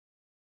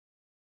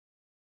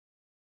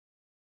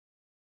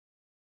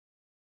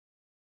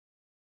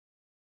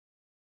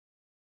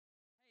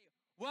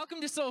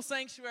Welcome to Soul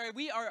Sanctuary.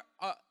 We are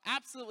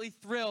absolutely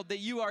thrilled that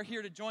you are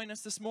here to join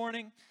us this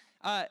morning.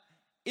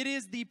 It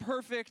is the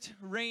perfect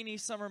rainy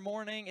summer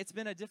morning. It's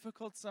been a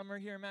difficult summer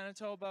here in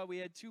Manitoba. We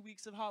had 2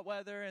 weeks of hot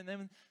weather, and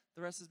then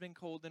the rest has been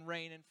cold and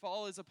rain, and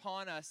fall is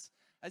upon us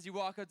as you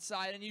walk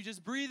outside, and you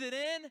just breathe it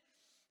in. It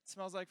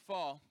smells like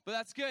fall, but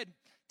that's good.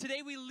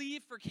 Today we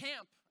leave for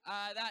camp.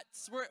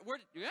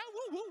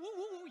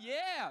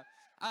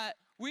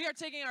 We are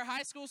taking our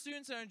high school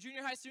students and our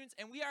junior high students,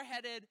 and we are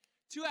headed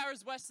 2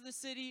 hours west of the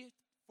city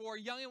for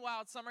Young and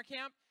Wild Summer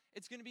Camp.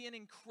 It's going to be an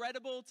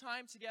incredible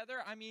time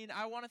together. I mean,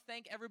 I want to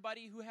thank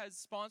everybody who has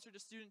sponsored a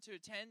student to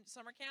attend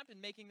summer camp and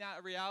making that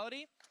a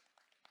reality.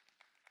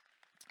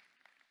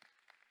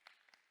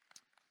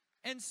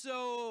 And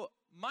so,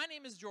 my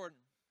name is Jordan.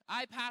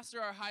 I pastor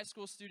our high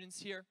school students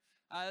here.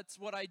 That's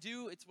what I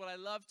do. It's what I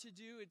love to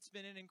do. It's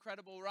been an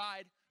incredible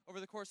ride over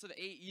the course of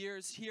 8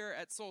 years here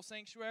at Soul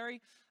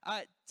Sanctuary.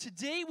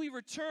 Today we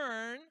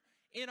return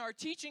in our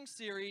teaching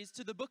series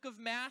to the book of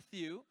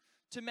Matthew,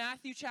 to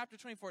Matthew chapter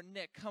 24.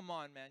 Nick, come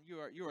on, man.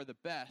 You are the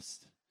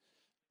best.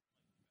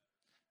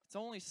 It's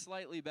only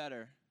slightly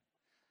better.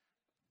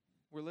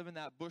 We're living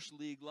that Bush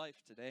League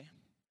life today.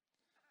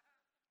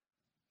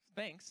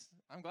 Thanks.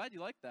 I'm glad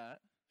you like that.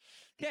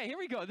 Okay, here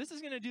we go. This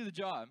is going to do the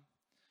job.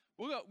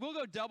 We'll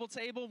go double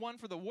table, one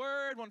for the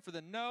word, one for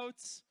the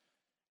notes,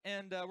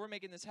 and we're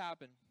making this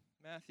happen.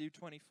 Matthew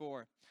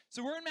 24.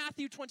 So we're in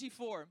Matthew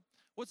 24.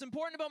 What's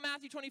important about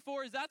Matthew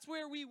 24 is that's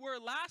where we were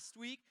last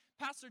week.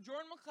 Pastor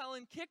Jordan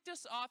McClellan kicked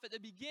us off at the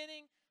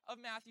beginning of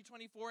Matthew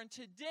 24, and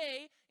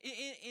today,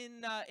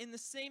 in the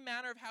same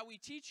manner of how we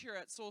teach here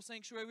at Soul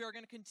Sanctuary, we are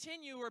going to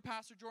continue where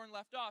Pastor Jordan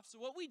left off. So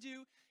what we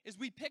do is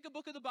we pick a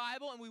book of the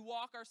Bible and we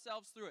walk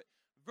ourselves through it,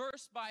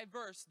 verse by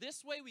verse.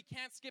 This way, we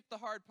can't skip the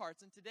hard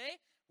parts, and today,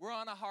 we're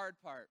on a hard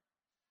part.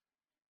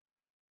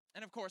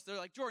 And of course, they're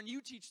like, Jordan, you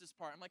teach this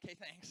part. I'm like, hey,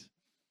 thanks.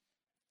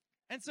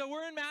 And so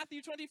we're in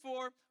Matthew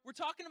 24. We're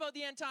talking about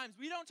the end times.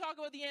 We don't talk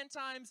about the end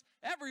times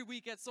every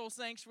week at Soul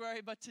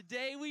Sanctuary, but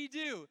today we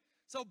do.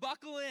 So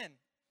buckle in.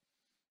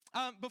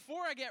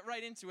 Before I get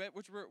right into it,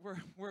 which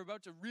we're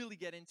about to really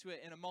get into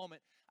it in a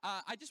moment,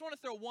 I just want to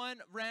throw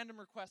one random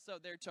request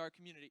out there to our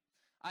community.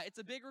 It's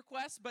a big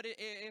request, but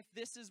if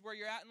this is where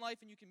you're at in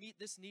life and you can meet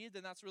this need,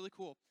 then that's really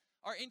cool.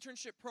 Our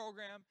internship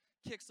program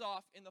kicks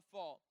off in the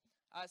fall.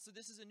 So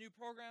this is a new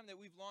program that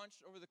we've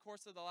launched over the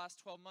course of the last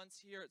 12 months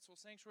here at Soul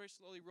Sanctuary,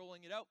 slowly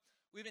rolling it out.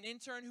 We have an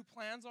intern who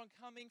plans on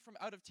coming from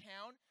out of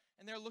town,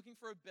 and they're looking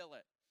for a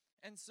billet.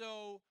 And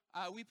so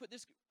we put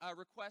this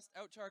request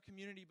out to our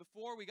community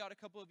before. We got a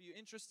couple of you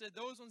interested.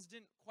 Those ones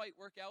didn't quite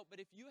work out, but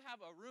if you have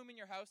a room in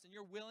your house and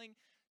you're willing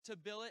to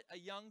billet a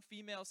young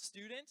female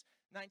student,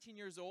 19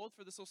 years old,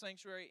 for the Soul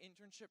Sanctuary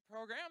internship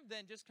program,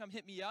 then just come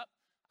hit me up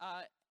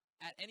at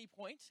any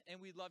point, and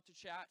we'd love to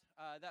chat.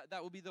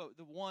 That will be the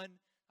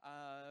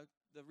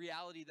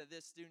reality that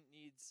this student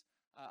needs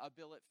a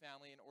billet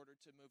family in order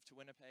to move to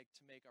Winnipeg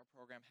to make our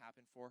program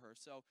happen for her.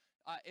 So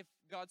if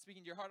God's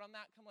speaking to your heart on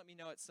that, come let me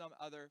know at some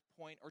other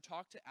point, or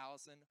talk to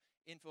Allison,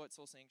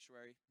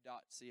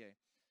 info@soulsanctuary.ca.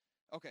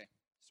 Okay,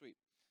 sweet.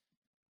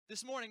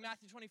 This morning,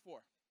 Matthew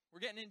 24. We're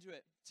getting into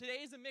it.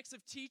 Today is a mix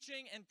of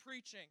teaching and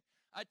preaching.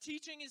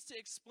 Teaching is to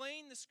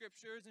explain the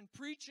scriptures, and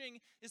preaching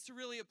is to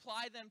really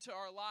apply them to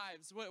our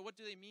lives. What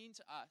do they mean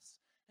to us?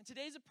 And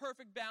today's a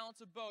perfect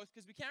balance of both,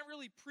 because we can't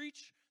really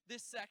preach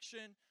this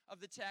section of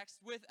the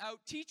text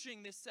without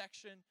teaching this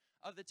section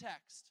of the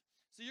text.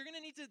 So you're going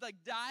to need to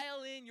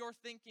dial in your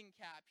thinking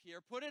cap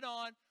here, put it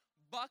on,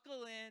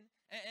 buckle in,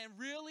 and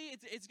really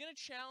it's going to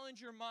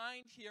challenge your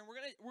mind here. And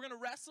we're going to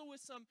wrestle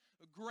with some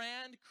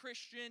grand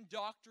Christian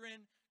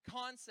doctrine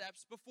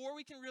concepts before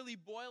we can really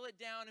boil it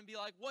down and be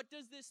like, what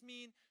does this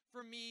mean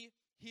for me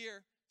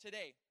here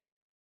today?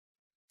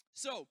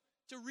 So,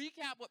 to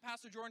recap what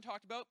Pastor Jordan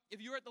talked about,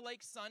 if you were at the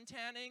lake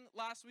suntanning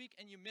last week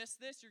and you missed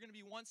this, you're going to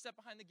be one step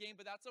behind the game,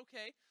 but that's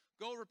okay.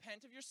 Go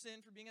repent of your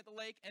sin for being at the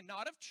lake and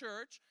not of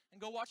church,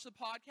 and go watch the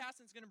podcast,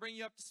 and it's going to bring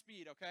you up to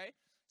speed, okay?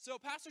 So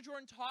Pastor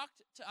Jordan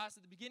talked to us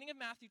at the beginning of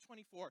Matthew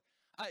 24.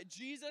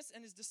 Jesus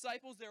and his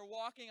disciples, they're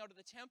walking out of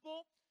the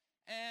temple,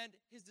 and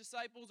his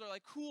disciples are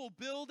like, cool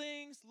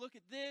buildings, look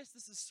at this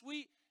is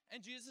sweet.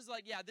 And Jesus is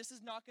like, yeah, this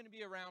is not going to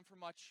be around for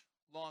much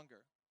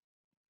longer.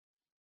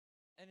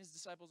 And his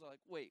disciples are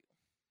like, wait,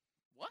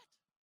 what?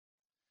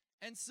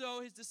 And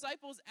so his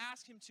disciples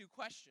ask him 2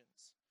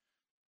 questions.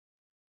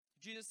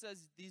 Jesus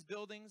says, these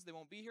buildings, they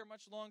won't be here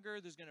much longer.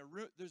 There's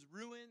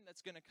ruin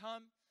that's going to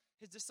come.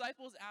 His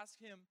disciples ask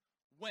him,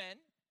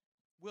 when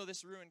will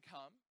this ruin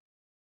come?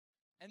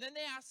 And then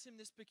they ask him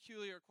this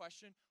peculiar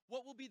question,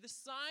 what will be the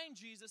sign,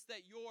 Jesus,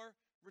 that you're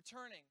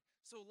returning?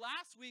 So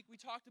last week we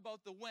talked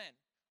about the when.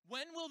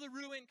 When will the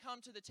ruin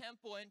come to the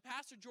temple? And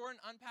Pastor Jordan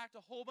unpacked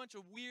a whole bunch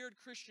of weird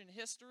Christian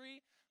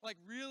history like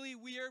really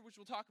weird, which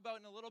we'll talk about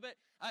in a little bit.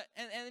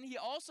 And then he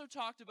also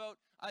talked about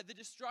the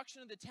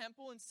destruction of the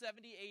temple in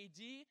 70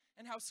 AD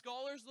and how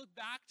scholars look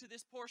back to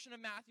this portion of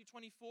Matthew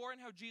 24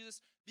 and how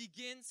Jesus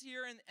begins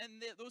here.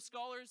 And those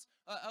scholars,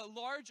 a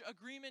large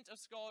agreement of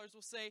scholars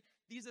will say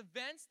these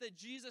events that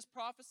Jesus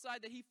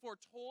prophesied, that he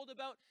foretold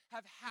about,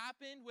 have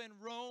happened when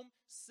Rome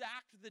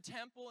sacked the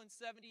temple in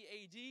 70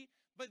 AD.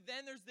 But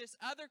then there's this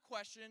other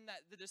question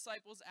that the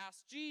disciples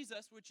asked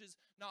Jesus, which is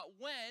not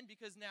when,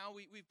 because now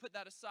we've put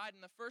that aside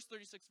in the first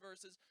 36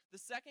 verses. The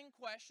second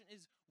question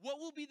is, what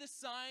will be the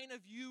sign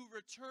of you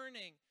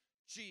returning,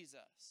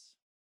 Jesus?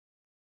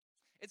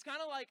 It's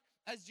kind of like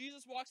as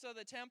Jesus walks out of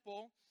the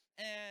temple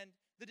and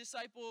the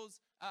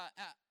disciples,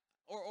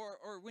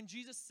 or when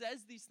Jesus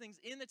says these things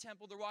in the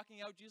temple, they're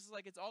walking out, Jesus is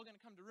like, it's all going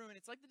to come to ruin.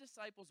 It's like the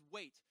disciples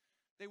wait.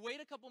 They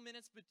wait a couple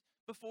minutes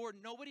before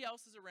nobody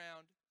else is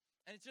around.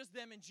 And it's just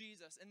them and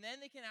Jesus. And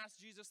then they can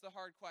ask Jesus the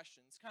hard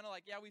questions. Kind of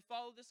like, yeah, we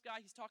follow this guy.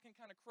 He's talking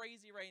kind of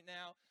crazy right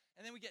now.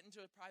 And then we get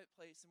into a private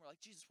place and we're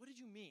like, Jesus, what did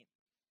you mean?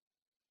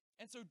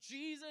 And so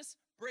Jesus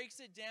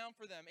breaks it down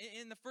for them.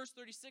 In the first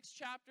 36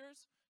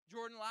 chapters,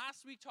 Jordan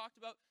last week talked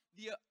about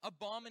the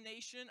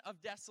abomination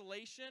of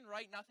desolation,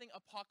 right? Nothing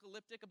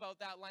apocalyptic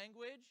about that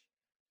language.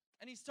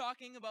 And he's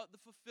talking about the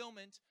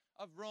fulfillment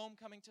of Rome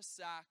coming to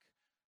sack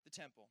the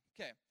temple.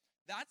 Okay.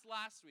 That's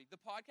last week. The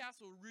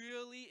podcast will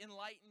really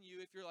enlighten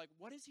you if you're like,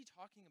 what is he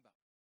talking about?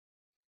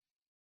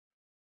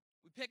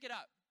 We pick it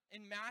up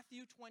in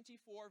Matthew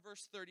 24,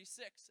 verse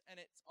 36, and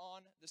it's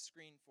on the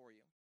screen for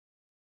you.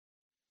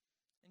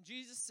 And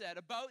Jesus said,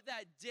 about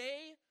that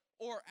day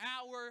or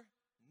hour,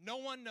 no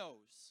one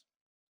knows.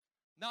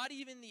 Not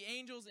even the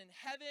angels in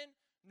heaven,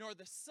 nor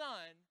the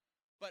Son,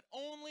 but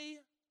only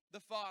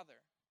the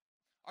Father.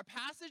 Our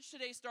passage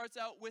today starts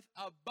out with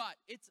a but.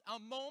 It's a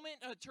moment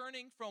of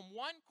turning from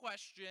one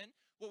question,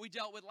 what we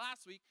dealt with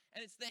last week,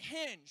 and it's the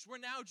hinge, where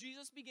now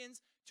Jesus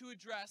begins to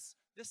address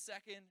the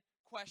second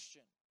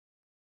question.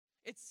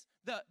 It's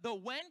the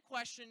when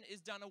question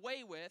is done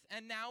away with,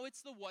 and now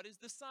it's the what is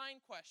the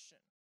sign question.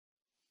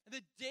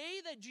 The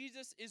day that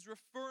Jesus is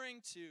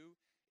referring to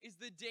is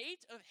the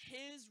date of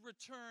his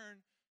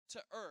return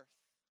to earth,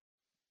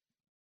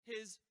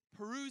 his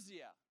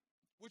parousia,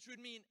 which would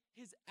mean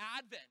his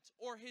advent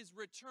or his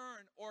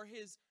return or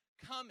his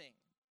coming.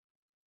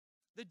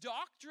 The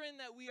doctrine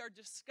that we are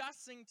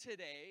discussing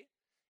today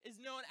is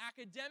known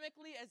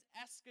academically as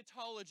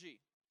eschatology.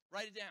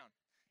 Write it down.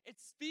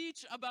 It's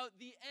speech about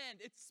the end.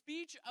 It's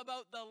speech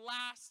about the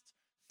last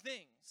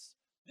things.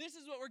 This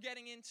is what we're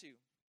getting into.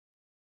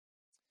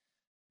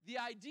 The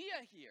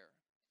idea here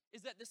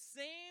is that the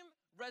same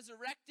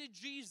resurrected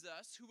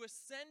Jesus who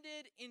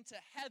ascended into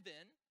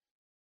heaven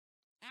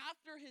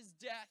after his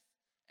death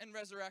and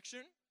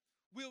resurrection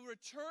will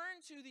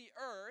return to the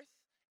earth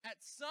at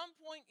some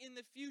point in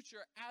the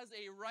future as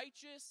a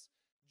righteous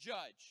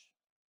judge.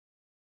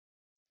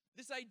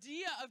 This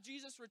idea of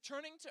Jesus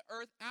returning to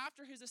earth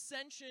after his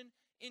ascension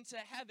into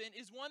heaven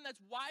is one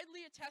that's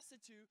widely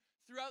attested to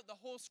throughout the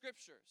whole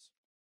scriptures.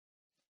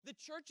 The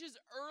church's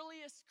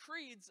earliest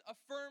creeds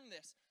affirm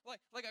this.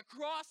 Like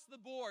across the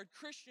board,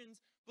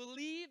 Christians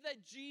believe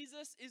that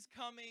Jesus is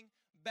coming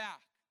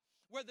back,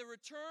 where the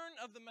return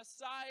of the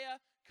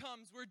Messiah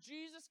comes, where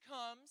Jesus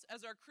comes,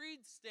 as our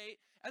creeds state,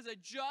 as a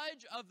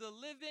judge of the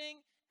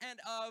living and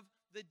of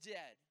the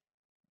dead.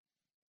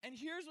 And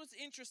here's what's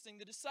interesting.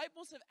 The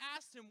disciples have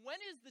asked him,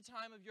 when is the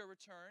time of your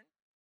return?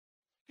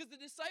 Because the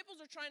disciples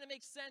are trying to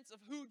make sense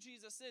of who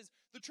Jesus is.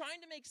 They're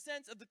trying to make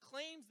sense of the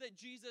claims that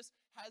Jesus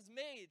has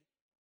made.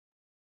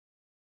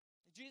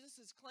 Jesus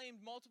has claimed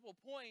multiple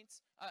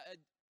points,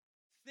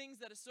 things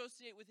that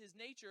associate with his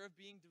nature of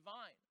being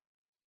divine.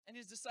 And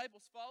his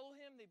disciples follow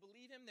him. They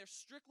believe him. They're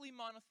strictly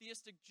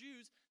monotheistic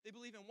Jews. They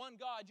believe in one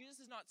God.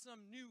 Jesus is not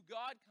some new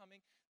God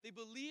coming. They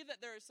believe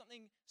that there is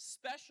something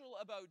special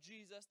about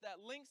Jesus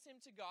that links him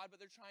to God, but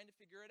they're trying to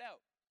figure it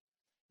out.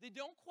 They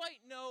don't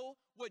quite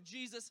know what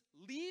Jesus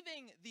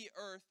leaving the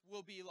earth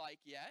will be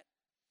like yet.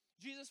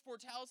 Jesus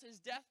foretells his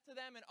death to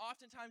them, and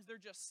oftentimes they're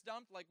just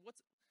stumped, like, what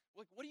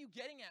are you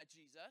getting at,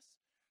 Jesus?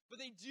 But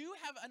they do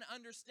have an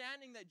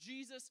understanding that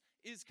Jesus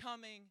is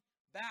coming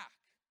back.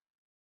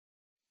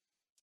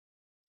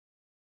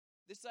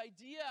 This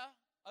idea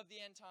of the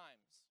end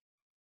times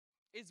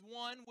is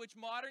one which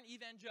modern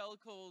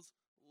evangelicals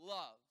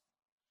love.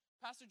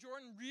 Pastor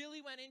Jordan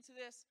really went into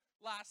this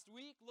last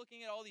week,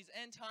 looking at all these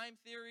end time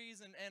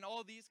theories and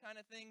all these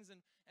kind of things and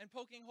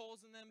poking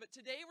holes in them. But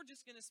today we're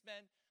just going to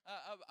spend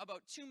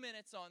about 2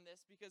 minutes on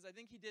this, because I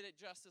think he did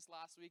it justice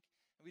last week,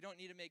 and we don't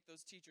need to make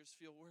those teachers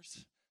feel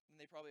worse than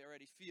they probably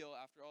already feel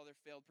after all their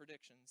failed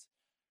predictions.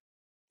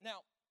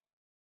 Now,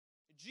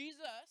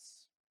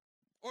 Jesus,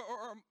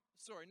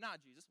 not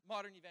Jesus,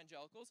 modern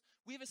evangelicals,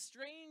 we have a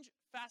strange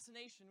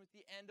fascination with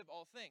the end of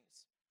all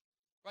things,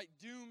 right?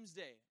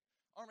 Doomsday,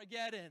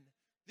 Armageddon,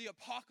 the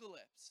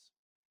apocalypse.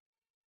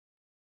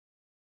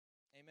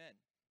 Amen.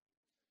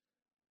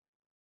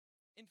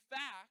 In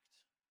fact,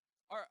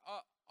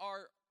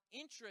 our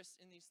interest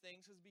in these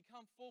things has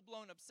become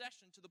full-blown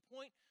obsession to the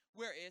point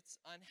where it's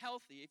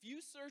unhealthy. If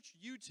you search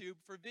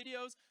YouTube for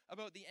videos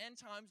about the end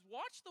times,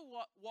 watch the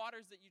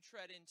waters that you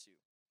tread into.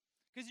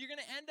 Because you're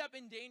going to end up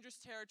in dangerous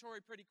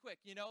territory pretty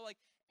quick. You know, like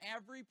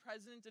every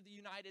president of the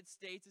United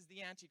States is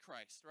the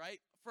Antichrist,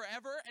 right?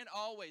 Forever and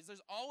always.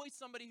 There's always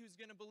somebody who's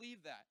going to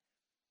believe that.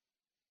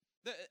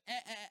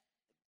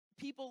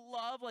 People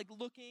love like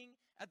looking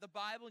at the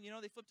Bible. You know,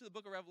 they flip to the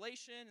book of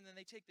Revelation and then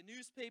they take the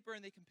newspaper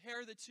and they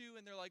compare the two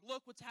and they're like,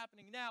 look what's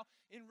happening now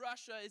in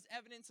Russia is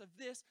evidence of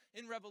this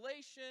in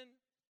Revelation.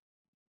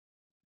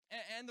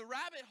 And the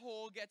rabbit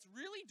hole gets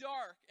really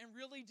dark and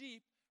really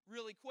deep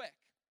really quick.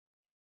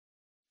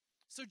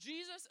 So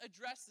Jesus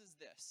addresses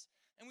this.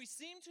 And we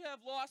seem to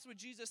have lost what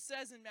Jesus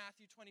says in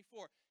Matthew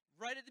 24.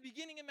 Right at the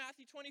beginning of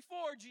Matthew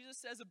 24, Jesus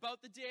says,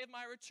 about the day of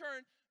my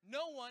return,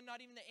 no one,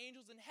 not even the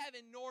angels in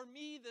heaven, nor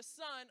me, the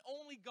Son,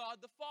 only God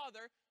the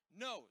Father,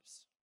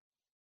 knows.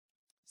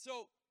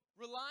 So,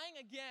 relying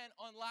again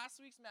on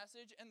last week's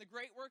message and the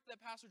great work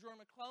that Pastor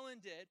Jordan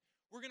McClellan did,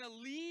 we're going to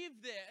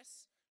leave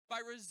this by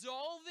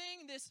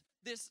resolving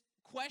this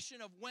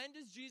question of when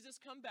does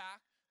Jesus come back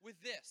with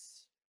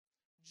this.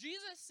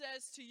 Jesus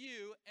says to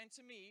you and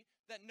to me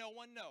that no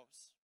one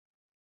knows.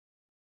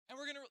 And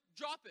we're going to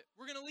drop it.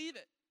 We're going to leave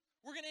it.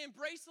 We're going to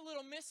embrace a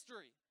little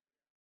mystery.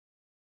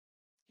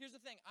 Here's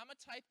the thing. I'm a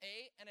type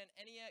A and an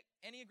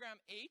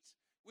Enneagram 8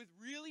 with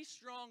really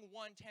strong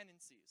 1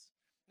 tendencies.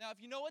 Now,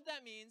 if you know what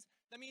that means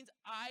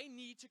I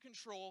need to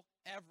control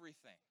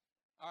everything.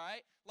 All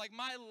right? Like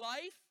my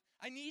life,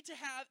 I need to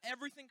have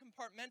everything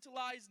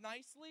compartmentalized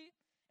nicely.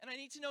 And I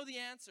need to know the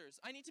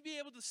answers. I need to be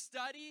able to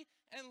study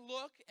and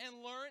look and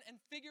learn and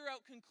figure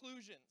out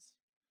conclusions.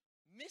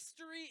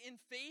 Mystery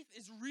in faith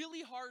is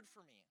really hard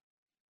for me.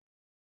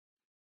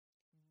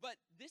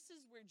 But this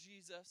is where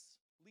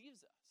Jesus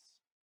leaves us.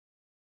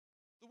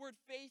 The word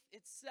faith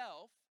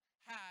itself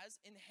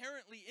has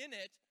inherently in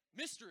it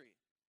mystery.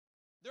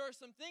 There are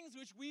some things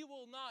which we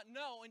will not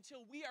know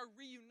until we are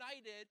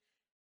reunited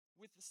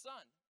with the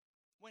Son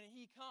when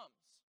He comes.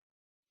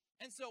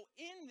 And so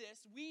in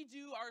this, we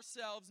do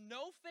ourselves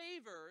no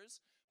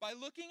favors by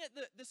looking at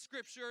the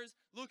scriptures,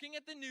 looking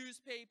at the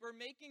newspaper,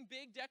 making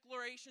big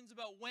declarations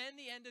about when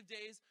the end of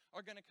days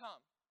are going to come.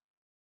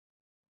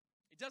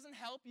 It doesn't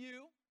help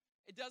you.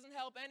 It doesn't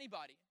help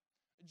anybody.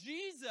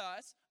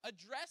 Jesus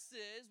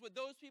addresses what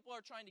those people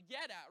are trying to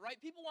get at, right?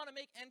 People want to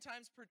make end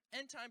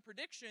time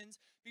predictions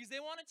because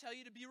they want to tell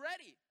you to be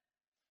ready.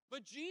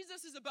 But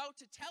Jesus is about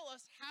to tell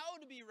us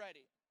how to be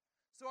ready.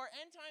 So our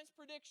end times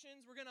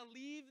predictions, we're going to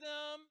leave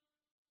them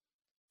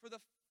for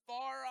the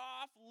far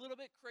off, a little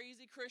bit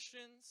crazy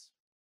Christians.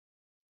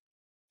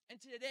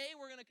 And today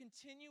we're going to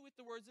continue with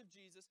the words of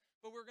Jesus,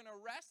 but we're going to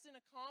rest in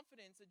a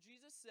confidence that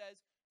Jesus says,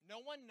 no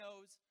one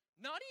knows,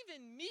 not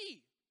even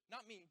me,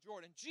 not me,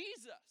 Jordan,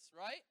 Jesus,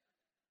 right?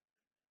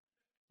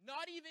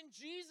 Not even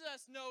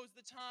Jesus knows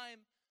the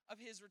time of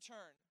His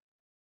return.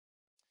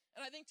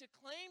 And I think to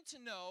claim to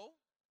know,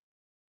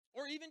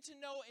 or even to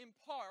know in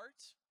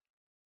part,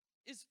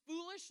 is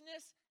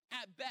foolishness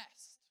at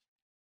best.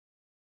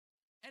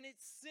 And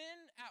it's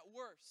sin at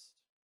worst.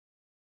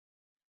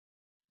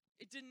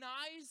 It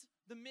denies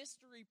the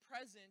mystery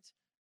present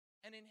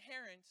and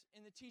inherent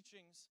in the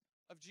teachings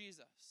of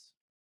Jesus.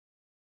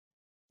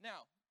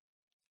 Now,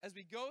 as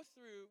we go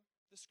through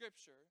the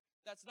scripture,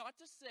 that's not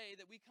to say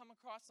that we come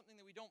across something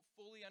that we don't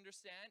fully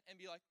understand and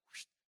be like,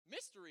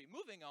 mystery,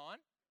 moving on.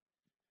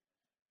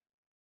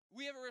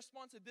 We have a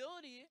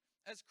responsibility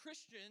as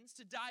Christians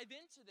to dive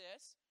into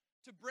this,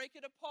 to break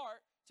it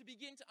apart, to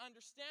begin to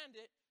understand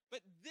it.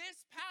 But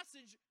this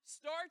passage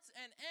starts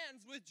and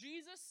ends with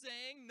Jesus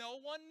saying, no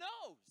one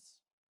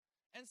knows.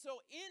 And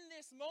so in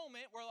this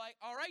moment, we're like,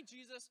 all right,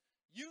 Jesus,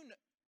 you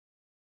know.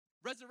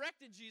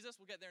 Resurrected Jesus,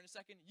 we'll get there in a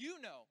second, you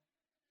know.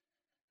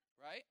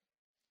 Right?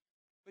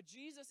 But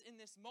Jesus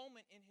in this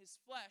moment in His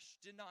flesh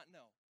did not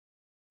know.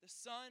 The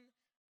Son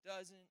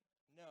doesn't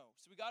know.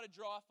 So we got to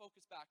draw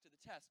focus back to the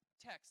text.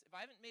 If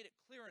I haven't made it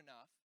clear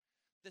enough,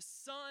 the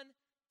Son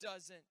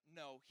doesn't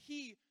know.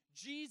 He,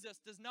 Jesus,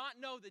 does not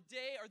know the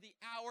day or the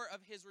hour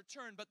of His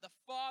return, but the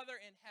Father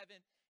in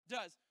heaven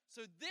does.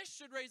 So this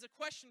should raise a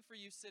question for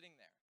you sitting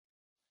there.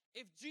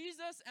 If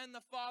Jesus and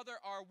the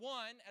Father are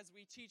one, as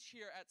we teach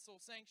here at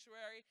Soul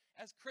Sanctuary,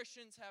 as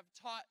Christians have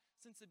taught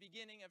since the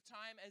beginning of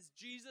time, as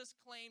Jesus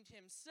claimed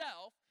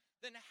Himself,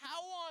 then how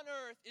on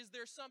earth is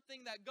there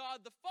something that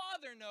God the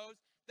Father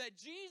knows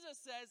that Jesus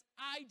says,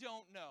 I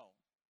don't know?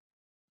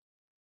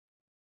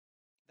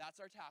 That's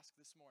our task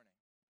this morning.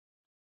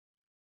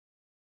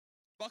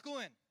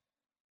 Buckle in.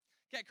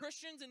 Okay,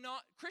 Christian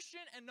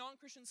and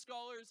non-Christian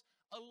scholars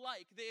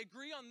alike, they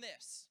agree on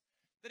this,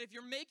 that if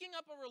you're making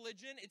up a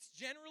religion, it's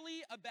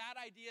generally a bad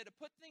idea to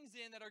put things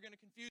in that are going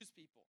to confuse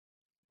people.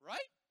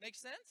 Right?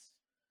 Makes sense?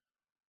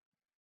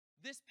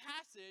 This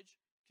passage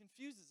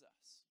confuses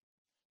us.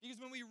 Because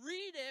when we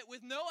read it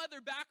with no other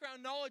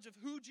background knowledge of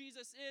who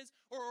Jesus is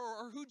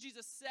or who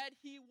Jesus said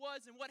He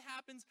was and what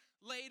happens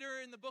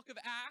later in the book of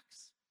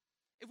Acts,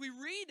 if we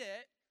read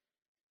it,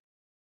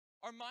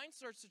 our mind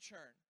starts to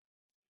churn.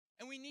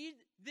 And we need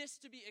this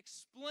to be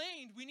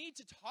explained. We need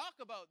to talk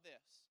about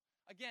this.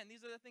 Again, these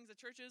are the things that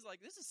churches,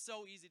 like, this is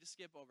so easy to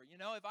skip over. You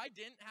know, if I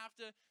didn't have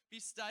to be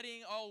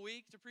studying all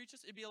week to preach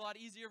this, it'd be a lot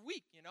easier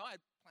week. You know,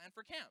 I'd plan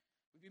for camp.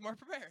 We'd be more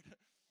prepared.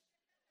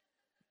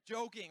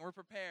 Joking, we're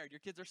prepared. Your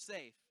kids are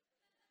safe.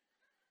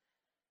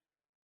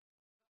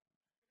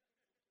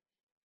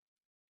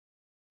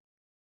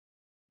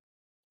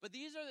 But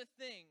these are the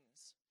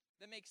things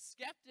that make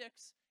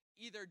skeptics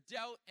either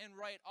doubt and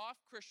write off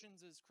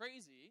Christians as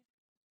crazy.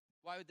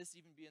 Why would this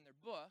even be in their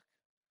book?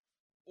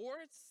 Or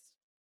it's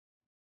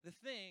the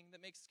thing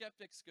that makes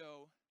skeptics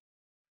go,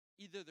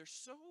 either they're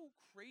so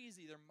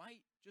crazy, there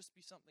might just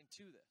be something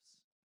to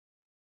this.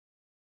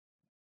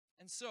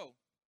 And so,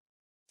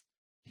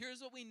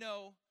 here's what we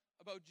know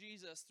about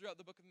Jesus throughout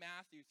the book of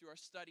Matthew, through our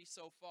study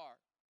so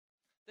far.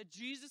 That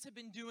Jesus had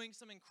been doing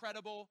some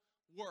incredible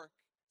work,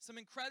 some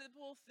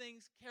incredible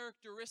things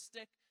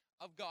characteristic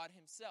of God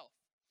himself.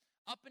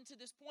 Up until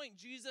this point,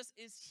 Jesus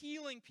is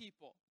healing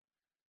people.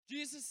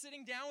 Jesus is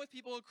sitting down with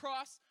people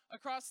across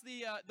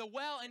the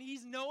well, and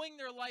he's knowing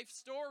their life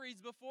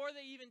stories before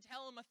they even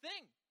tell him a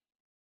thing.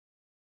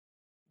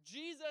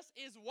 Jesus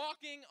is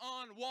walking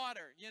on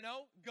water,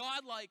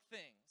 godlike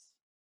things.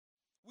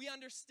 We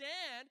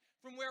understand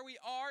from where we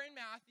are in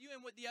Matthew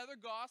and what the other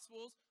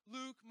Gospels,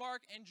 Luke,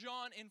 Mark, and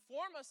John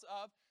inform us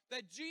of,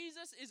 that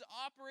Jesus is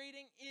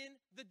operating in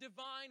the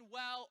divine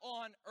well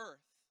on earth.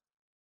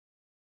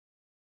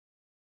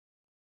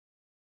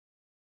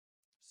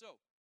 So,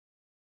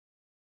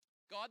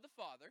 God the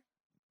Father,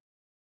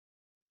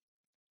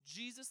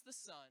 Jesus the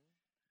Son,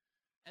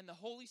 and the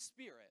Holy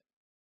Spirit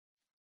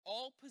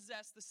all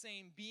possess the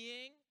same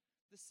being,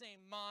 the same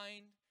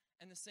mind,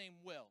 and the same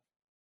will.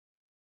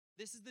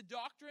 This is the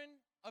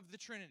doctrine of the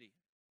Trinity.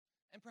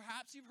 And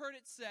perhaps you've heard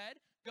it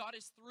said, God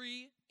is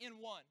 3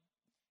 in 1.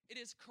 It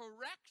is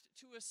correct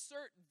to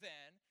assert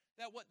then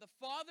that what the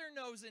Father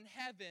knows in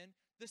heaven,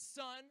 the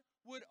Son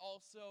would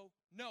also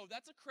know.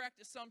 That's a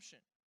correct assumption.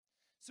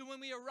 So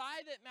when we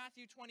arrive at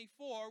Matthew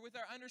 24 with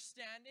our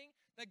understanding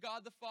that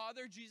God the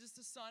Father, Jesus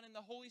the Son, and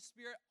the Holy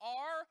Spirit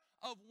are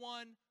of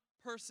one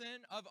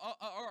person,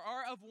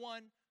 are of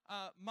one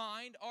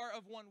mind, are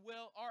of one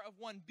will, are of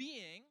one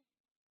being,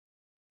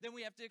 then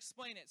we have to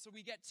explain it. So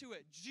we get to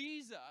it.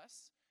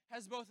 Jesus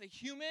has both a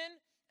human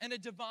and a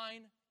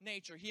divine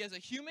nature. He has a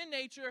human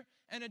nature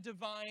and a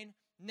divine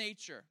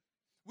nature.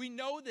 We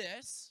know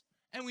this,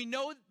 and we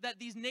know that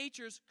these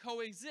natures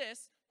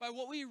coexist by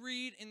what we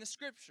read in the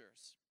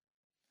scriptures.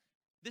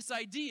 This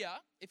idea,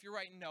 if you're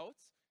writing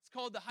notes, it's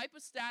called the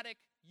hypostatic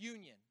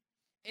union.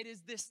 It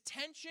is this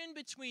tension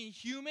between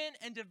human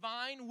and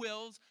divine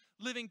wills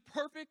living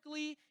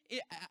perfectly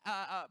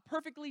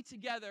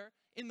together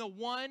in the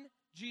one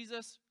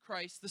Jesus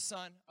Christ, the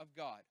Son of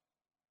God.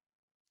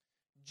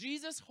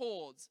 Jesus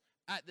holds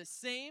at the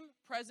same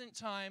present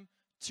time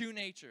 2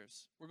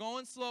 natures. We're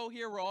going slow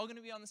here. We're all going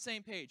to be on the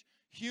same page.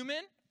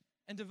 Human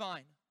and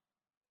divine.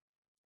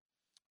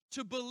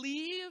 To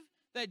believe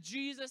that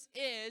Jesus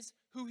is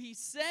who he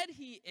said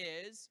he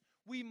is,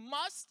 we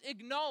must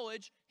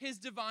acknowledge his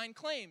divine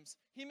claims.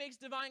 He makes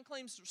divine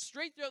claims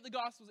straight throughout the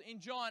Gospels. In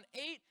John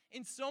 8,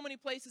 in so many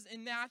places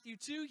in Matthew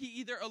 2, he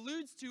either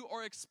alludes to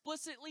or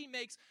explicitly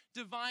makes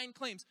divine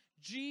claims.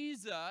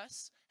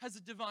 Jesus has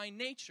a divine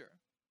nature.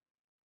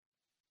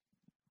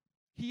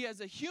 He has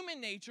a human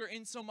nature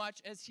in so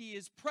much as he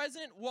is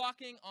present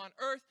walking on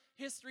earth.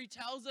 History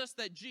tells us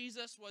that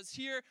Jesus was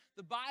here.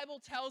 The Bible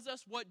tells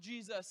us what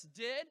Jesus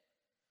did.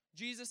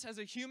 Jesus has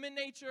a human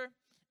nature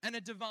and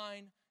a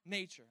divine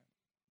nature.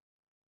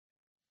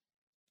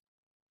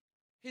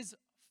 His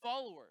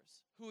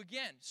followers, who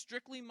again,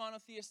 strictly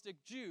monotheistic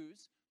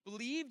Jews,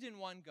 believed in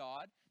one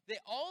God, they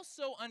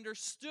also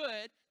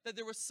understood that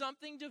there was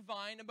something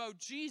divine about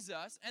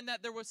Jesus and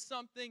that there was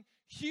something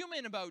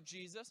human about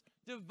Jesus,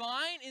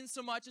 divine in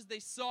so much as they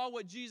saw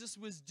what Jesus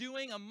was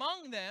doing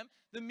among them,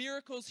 the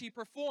miracles he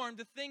performed,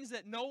 the things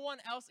that no one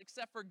else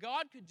except for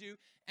God could do,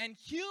 and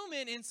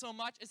human in so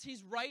much as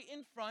he's right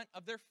in front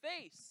of their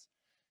face.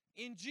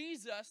 In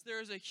Jesus,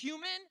 there is a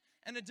human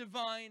and a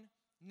divine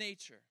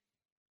nature.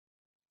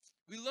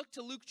 We look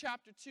to Luke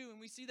chapter 2 and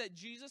we see that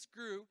Jesus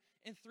grew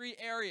in 3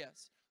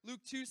 areas. Luke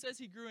 2 says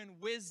he grew in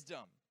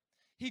wisdom,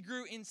 he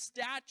grew in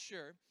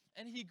stature,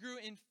 and he grew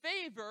in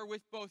favor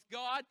with both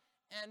God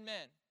and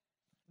men.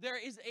 There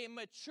is a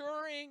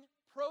maturing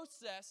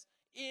process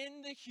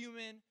in the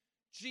human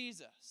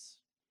Jesus.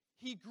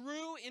 He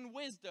grew in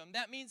wisdom.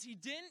 That means he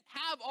didn't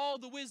have all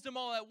the wisdom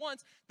all at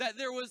once, that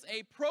there was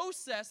a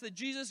process that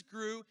Jesus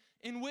grew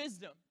in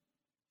wisdom.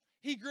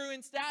 He grew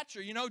in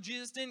stature.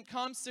 Jesus didn't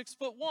come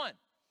 6'1".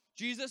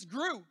 Jesus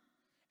grew.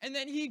 And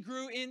then he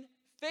grew in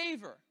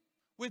favor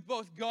with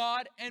both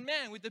God and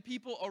man, with the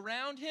people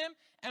around him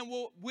and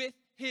with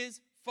his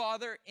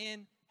Father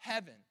in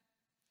heaven.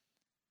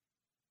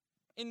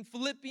 In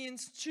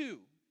Philippians 2,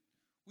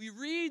 we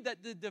read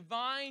that the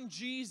divine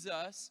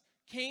Jesus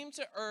came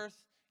to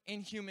earth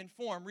in human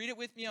form. Read it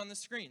with me on the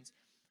screens.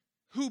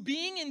 Who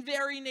being in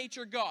very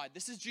nature God,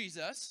 this is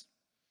Jesus,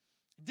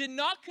 did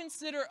not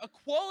consider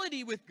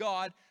equality with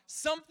God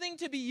something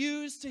to be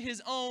used to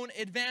his own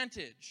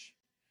advantage.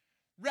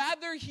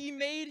 Rather, he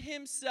made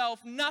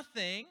himself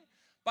nothing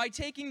by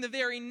taking the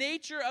very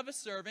nature of a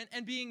servant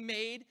and being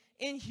made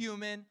in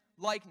human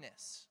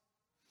likeness.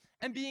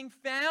 And being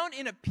found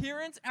in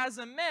appearance as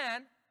a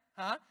man,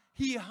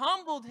 he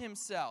humbled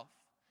himself,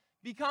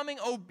 becoming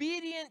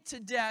obedient to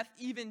death,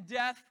 even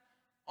death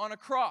on a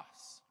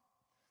cross.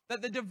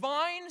 That the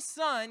divine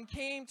Son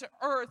came to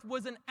earth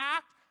was an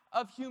act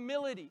of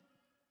humility.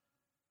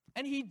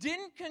 And he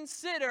didn't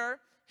consider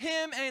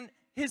him and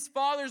his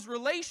Father's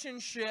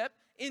relationship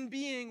in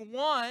being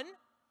one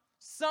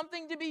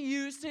something to be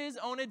used to his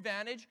own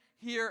advantage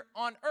here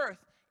on earth.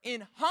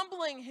 In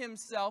humbling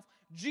himself,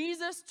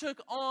 Jesus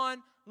took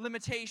on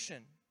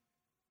limitation.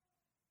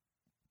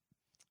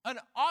 An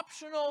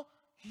optional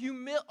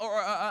humility.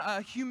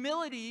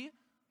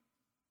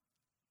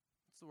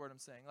 What's the word I'm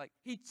saying? Like,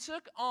 he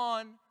took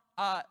on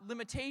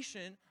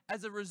limitation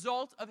as a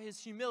result of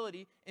his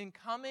humility in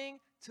coming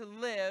to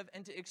live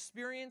and to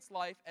experience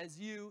life as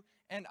you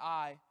and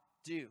I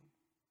do.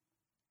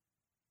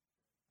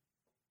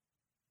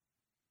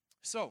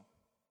 So,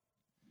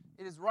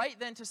 it is right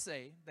then to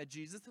say that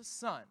Jesus the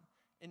Son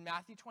in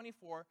Matthew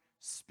 24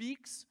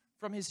 speaks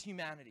from his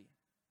humanity.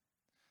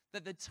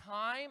 That the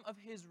time of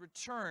his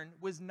return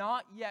was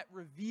not yet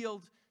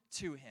revealed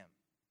to him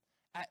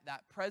at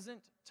that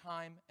present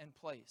time and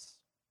place.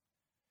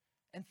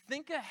 And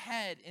think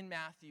ahead in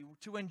Matthew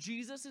to when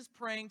Jesus is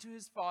praying to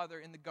his Father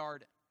in the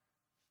garden.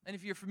 And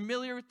if you're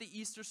familiar with the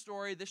Easter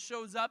story, this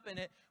shows up in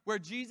it where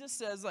Jesus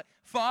says, like,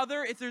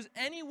 Father, if there's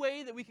any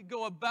way that we could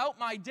go about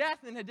my death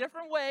in a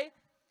different way,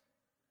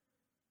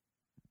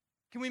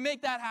 can we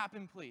make that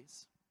happen,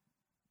 please?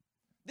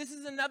 This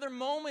is another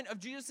moment of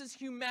Jesus'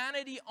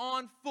 humanity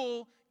on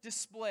full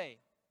display.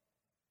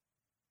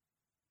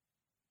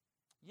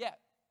 Yet,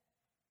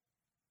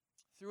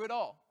 through it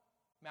all,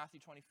 Matthew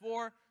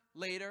 24,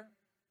 later,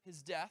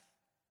 his death,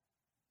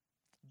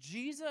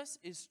 Jesus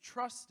is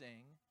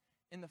trusting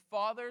in the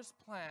Father's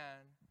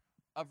plan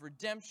of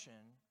redemption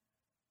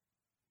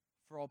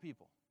for all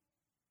people.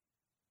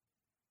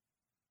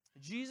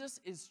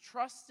 Jesus is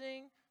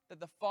trusting that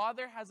the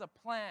Father has a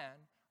plan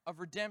of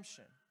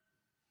redemption.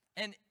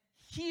 And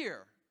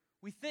here,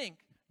 we think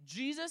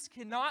Jesus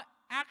cannot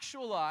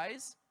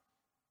actualize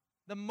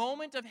the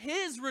moment of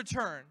his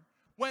return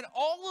when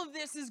all of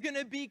this is going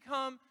to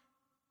become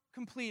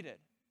completed.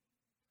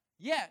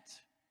 Yet,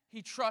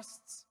 he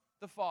trusts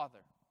the Father.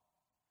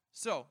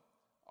 So,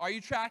 are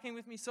you tracking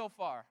with me so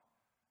far?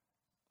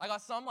 I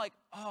got some like,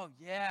 oh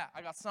yeah.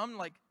 I got some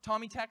like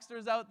Tommy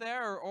texters out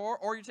there,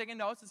 or you're taking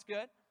notes. It's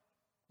good.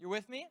 You're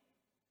with me?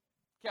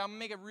 Okay, I'm going to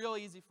make it real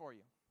easy for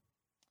you.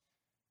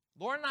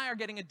 Lauren and I are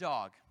getting a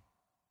dog.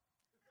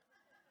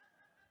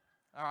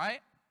 All right?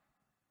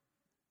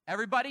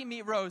 Everybody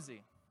meet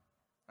Rosie.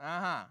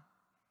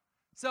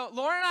 So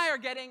Lauren and I are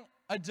getting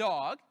a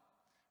dog.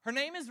 Her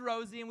name is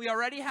Rosie, and we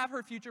already have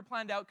her future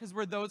planned out because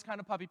we're those kind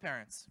of puppy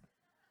parents.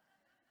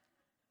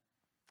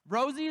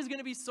 Rosie is going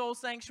to be Soul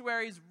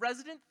Sanctuary's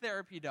resident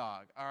therapy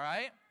dog, all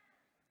right?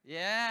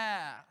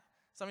 Yeah.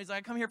 Somebody's like,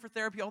 I come here for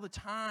therapy all the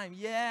time.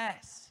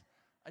 Yes.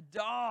 A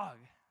dog.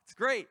 It's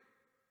great.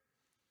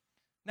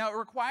 Now, it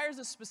requires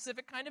a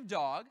specific kind of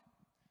dog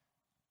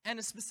and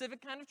a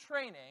specific kind of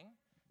training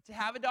to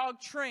have a dog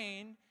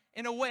trained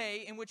in a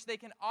way in which they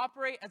can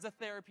operate as a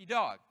therapy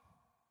dog.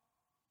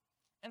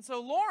 And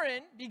so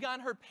Lauren began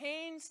her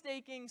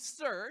painstaking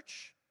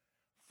search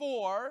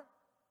for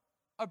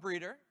a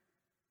breeder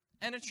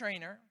and a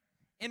trainer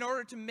in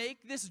order to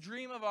make this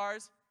dream of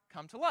ours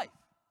come to life.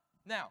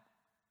 Now,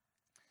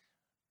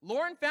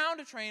 Lauren found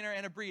a trainer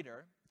and a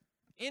breeder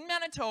in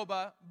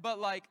Manitoba, but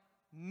like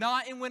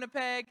not in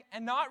Winnipeg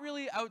and not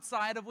really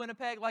outside of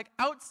Winnipeg, like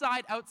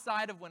outside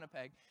of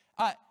Winnipeg.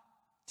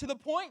 To the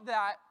point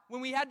that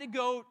when we had to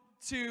go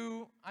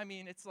to,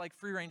 it's like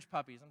free-range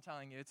puppies, I'm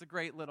telling you. It's a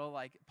great little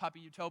like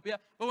puppy utopia.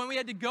 But when we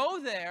had to go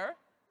there,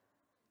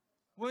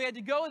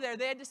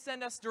 they had to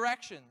send us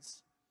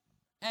directions.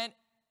 And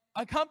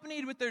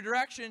accompanied with their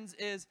directions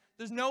is,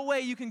 there's no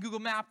way you can Google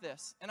Map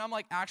this. And I'm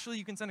like, actually,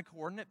 you can send a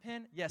coordinate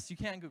pin? Yes, you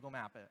can Google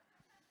Map it.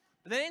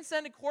 But they didn't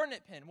send a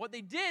coordinate pin. What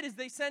they did is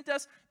they sent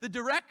us the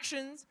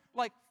directions,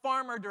 like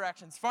farmer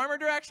directions. Farmer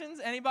directions,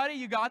 anybody?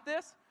 You got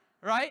this?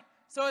 Right?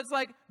 So it's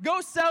like, go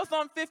south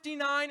on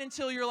 59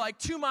 until you're like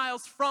 2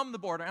 miles from the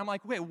border. I'm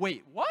like,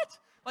 wait, what?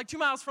 Like 2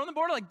 miles from the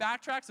border? Like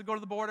backtrack, so go to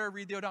the border,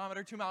 read the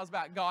odometer, 2 miles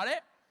back. Got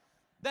it?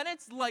 Then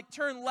it's like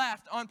turn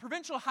left on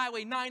Provincial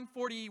Highway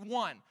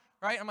 941.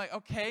 Right? I'm like,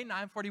 okay,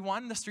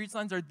 941, the street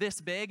signs are this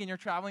big and you're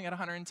traveling at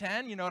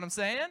 110, you know what I'm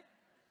saying?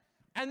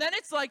 And then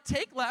it's like,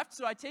 take left,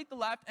 so I take the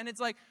left, and it's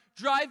like,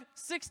 drive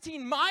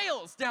 16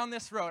 miles down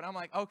this road. I'm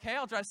like, okay,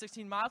 I'll drive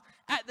 16 miles.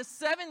 At the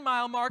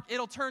 7-mile mark,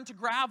 it'll turn to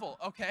gravel.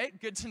 Okay,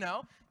 good to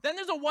know. Then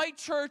there's a white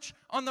church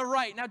on the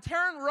right. Now,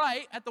 turn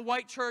right at the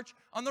white church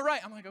on the right.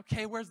 I'm like,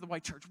 okay, where's the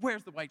white church?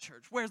 Where's the white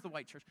church? Where's the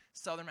white church?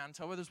 Southern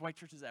Manitoba, there's white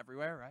churches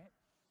everywhere, right?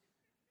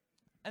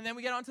 And then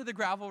we get onto the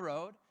gravel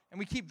road, and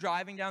we keep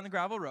driving down the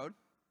gravel road.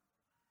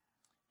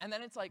 And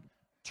then it's like,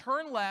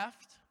 turn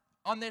left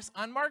on this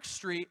unmarked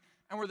street,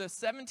 and we're the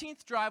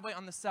 17th driveway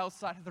on the south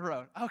side of the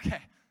road. Okay,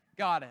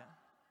 got it.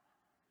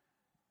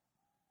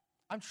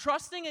 I'm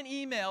trusting an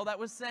email that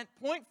was sent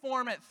point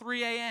form at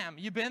 3 a.m.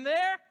 You been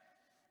there?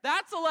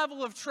 That's a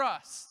level of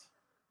trust.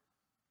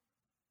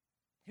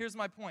 Here's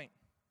my point.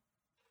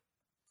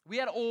 We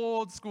had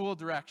old school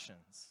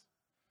directions.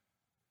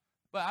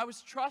 But I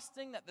was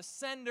trusting that the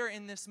sender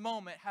in this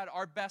moment had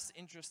our best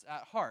interests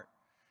at heart.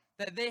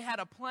 That they had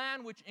a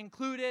plan which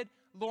included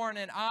Lauren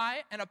and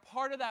I, and a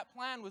part of that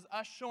plan was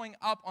us showing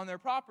up on their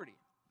property.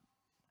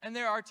 And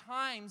there are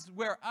times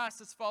where us,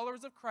 as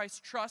followers of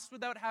Christ, trust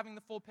without having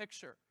the full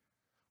picture.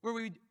 Where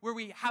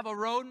we have a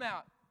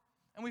roadmap,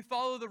 and we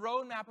follow the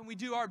roadmap, and we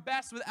do our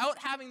best without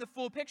having the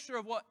full picture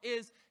of what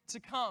is to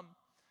come.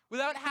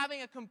 Without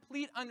having a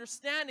complete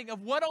understanding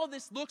of what all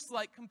this looks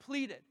like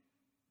completed.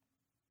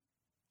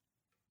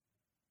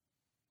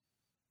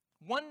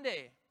 One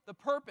day, the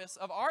purpose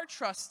of our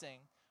trusting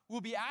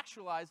will be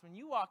actualized when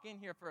you walk in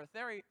here for a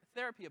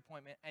therapy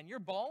appointment and you're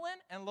bawling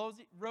and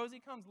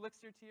Rosie comes,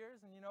 licks your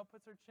tears and,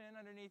 puts her chin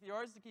underneath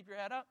yours to keep your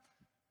head up.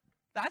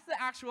 That's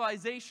the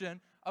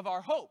actualization of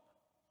our hope.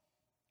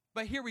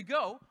 But here we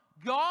go.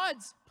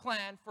 God's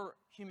plan for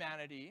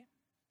humanity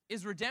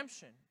is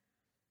redemption.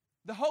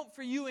 The hope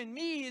for you and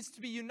me is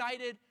to be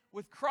united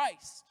with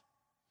Christ.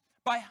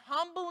 By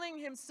humbling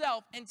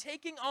himself and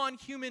taking on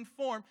human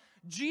form,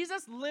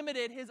 Jesus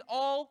limited his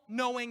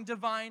all-knowing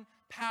divine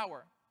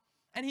power.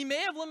 And he may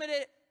have limited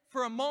it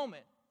for a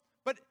moment,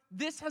 but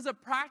this has a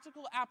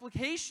practical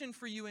application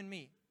for you and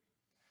me.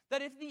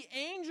 That if the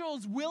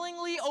angels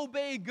willingly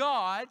obey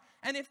God,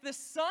 and if the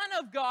Son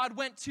of God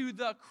went to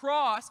the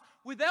cross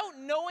without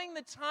knowing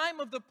the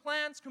time of the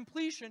plan's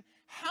completion,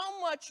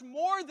 how much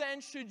more then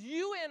should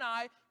you and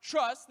I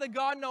trust that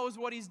God knows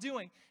what he's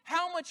doing?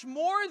 How much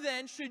more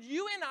then should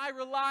you and I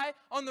rely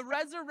on the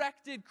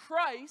resurrected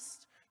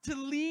Christ to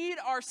lead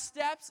our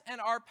steps and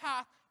our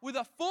path with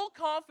a full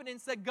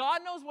confidence that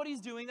God knows what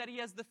he's doing, that he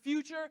has the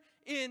future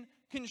in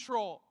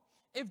control?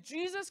 If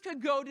Jesus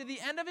could go to the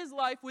end of his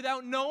life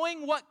without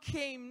knowing what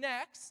came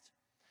next,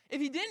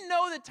 if he didn't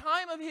know the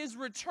time of his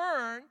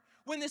return,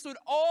 when this would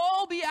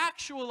all be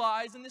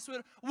actualized and this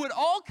would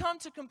all come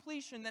to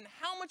completion, then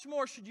how much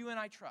more should you and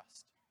I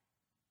trust?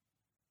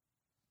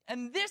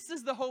 And this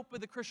is the hope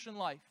of the Christian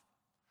life.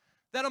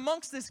 That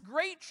amongst this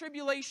great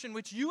tribulation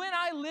which you and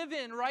I live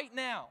in right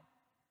now,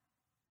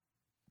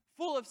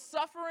 full of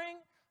suffering,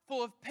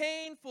 full of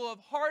pain, full of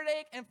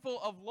heartache, and full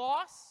of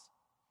loss,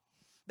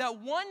 that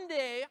one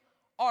day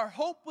our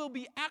hope will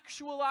be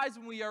actualized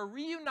when we are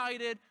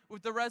reunited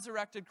with the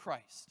resurrected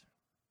Christ.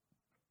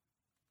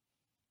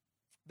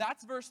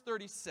 That's verse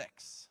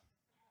 36.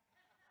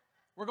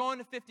 We're going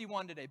to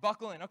 51 today.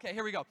 Buckle in. Okay,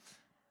 here we go.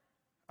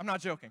 I'm not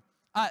joking.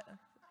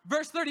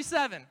 Verse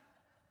 37.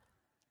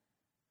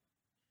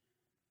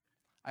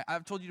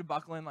 I've told you to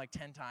buckle in like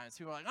 10 times.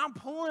 People are like, I'm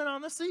pulling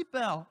on the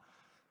seatbelt.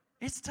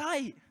 It's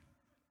tight.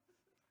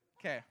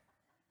 Okay.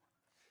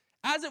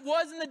 As it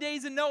was in the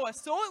days of Noah,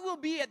 so it will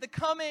be at the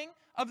coming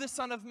of the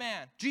Son of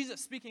Man. Jesus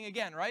speaking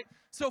again, right?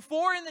 So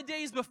for in the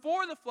days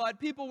before the flood,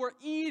 people were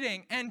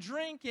eating and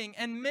drinking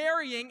and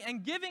marrying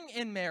and giving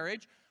in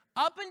marriage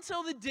up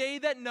until the day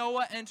that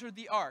Noah entered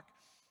the ark.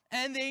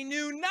 And they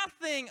knew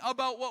nothing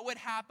about what would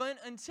happen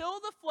until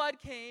the flood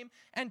came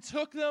and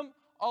took them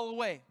all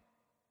away.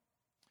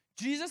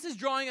 Jesus is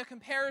drawing a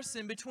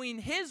comparison between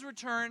his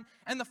return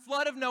and the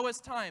flood of Noah's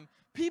time.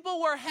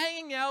 People were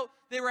hanging out,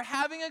 they were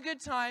having a good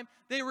time,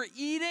 they were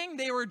eating,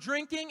 they were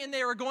drinking, and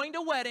they were going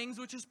to weddings,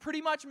 which is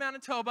pretty much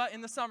Manitoba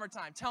in the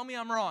summertime. Tell me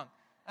I'm wrong.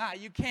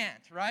 You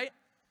can't, right?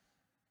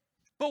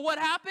 But what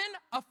happened?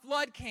 A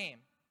flood came,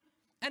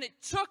 and it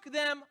took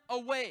them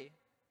away.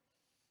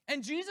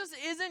 And Jesus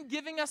isn't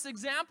giving us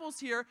examples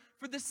here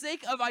for the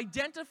sake of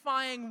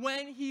identifying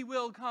when he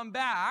will come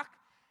back.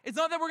 It's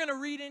not that we're going to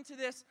read into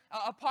this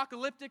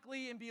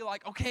apocalyptically and be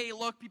like, okay,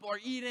 look, people are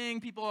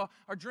eating, people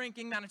are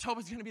drinking,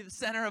 Manitoba's going to be the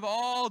center of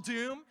all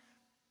doom.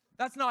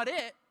 That's not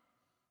it.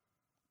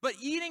 But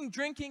eating,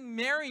 drinking,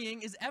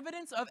 marrying is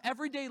evidence of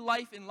everyday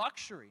life in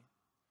luxury.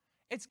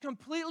 It's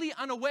completely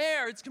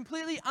unaware, it's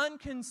completely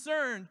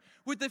unconcerned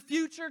with the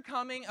future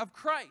coming of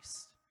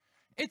Christ.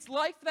 It's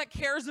life that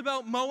cares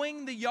about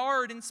mowing the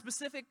yard in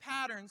specific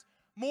patterns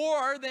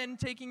more than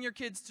taking your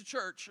kids to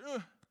church.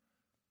 Ugh.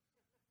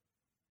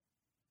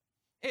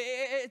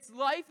 It's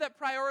life that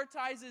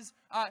prioritizes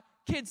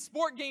kids'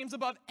 sport games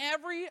above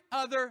every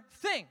other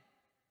thing.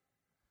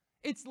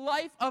 It's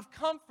life of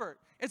comfort.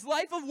 It's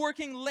life of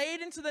working late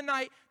into the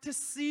night to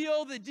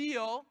seal the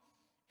deal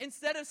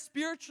instead of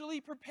spiritually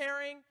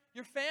preparing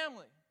your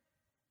family.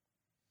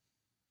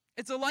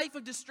 It's a life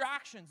of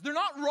distractions. They're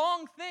not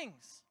wrong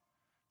things.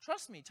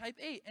 Trust me, type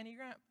 8,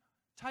 Enneagram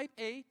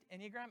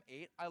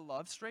 8, I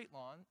love straight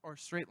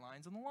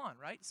lines on the lawn,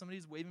 right?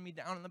 Somebody's waving me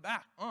down in the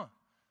back.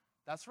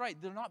 That's right,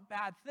 they're not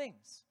bad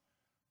things.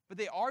 But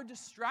they are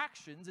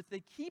distractions if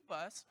they keep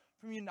us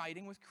from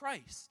uniting with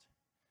Christ.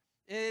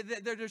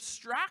 They're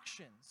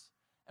distractions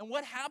And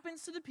what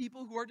happens to the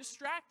people who are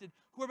distracted,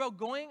 who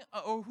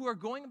are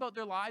going about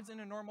their lives in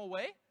a normal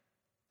way?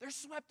 They're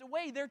swept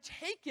away. They're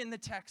taken, the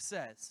text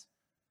says.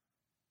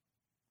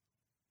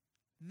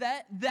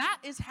 That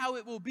is how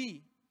it will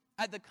be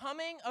at the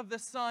coming of the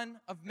Son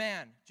of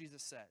Man,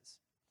 Jesus says.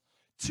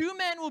 2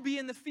 men will be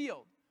in the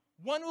field.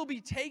 One will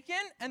be taken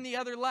and the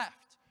other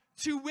left.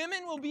 2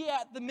 women will be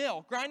at the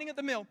mill, grinding at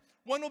the mill.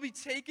 One will be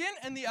taken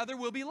and the other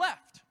will be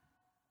left.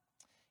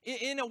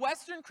 In a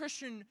Western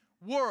Christian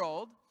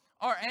world,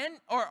 our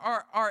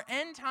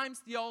end times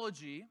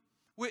theology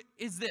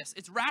is this.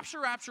 It's rapture,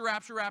 rapture,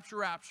 rapture, rapture,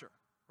 rapture,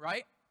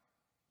 right?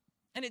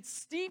 And it's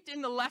steeped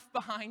in the Left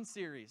Behind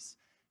series.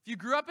 If you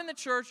grew up in the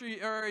church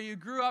or you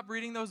grew up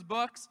reading those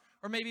books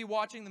or maybe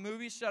watching the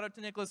movies, shout out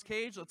to Nicolas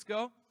Cage, let's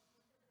go.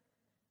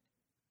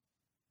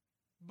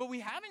 But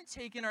we haven't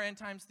taken our end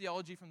times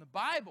theology from the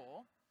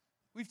Bible.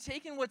 We've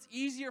taken what's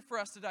easier for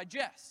us to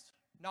digest.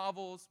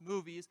 Novels,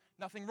 movies,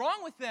 nothing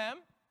wrong with them.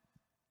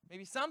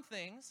 Maybe some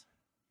things.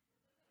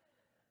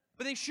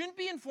 But they shouldn't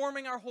be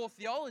informing our whole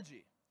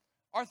theology.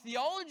 Our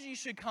theology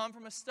should come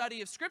from a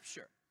study of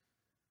Scripture.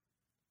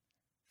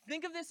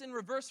 Think of this in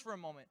reverse for a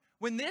moment.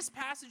 When this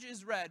passage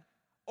is read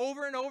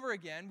over and over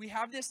again, we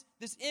have this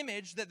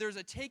image that there's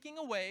a taking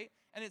away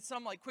and it's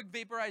some like quick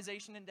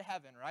vaporization into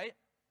heaven, right?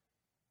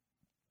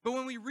 But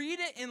when we read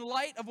it in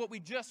light of what we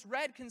just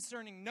read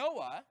concerning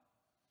Noah,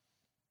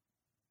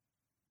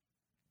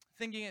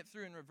 thinking it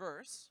through in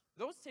reverse,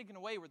 those taken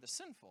away were the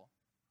sinful.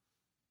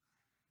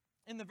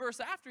 In the verse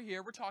after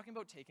here, we're talking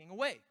about taking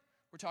away.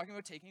 We're talking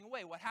about taking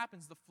away. What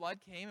happens? The flood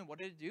came, and what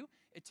did it do?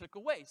 It took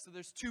away. So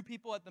there's 2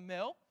 people at the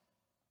mill,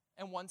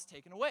 and one's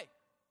taken away.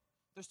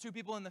 There's 2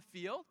 people in the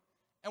field,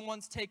 and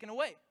one's taken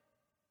away.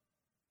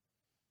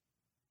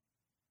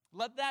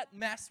 Let that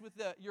mess with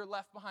your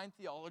left behind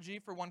theology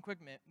for one quick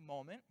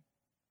moment.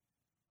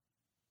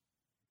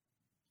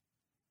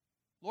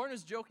 Lauren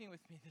was joking with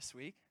me this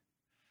week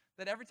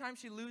that every time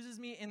she loses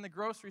me in the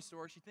grocery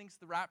store, she thinks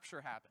the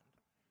rapture happened.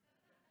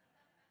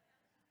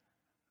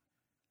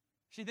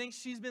 She thinks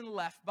she's been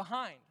left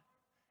behind.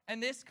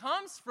 And this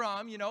comes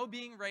from,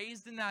 being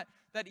raised in that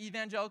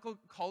evangelical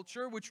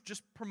culture which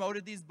just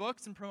promoted these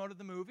books and promoted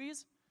the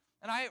movies.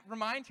 And I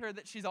remind her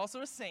that she's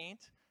also a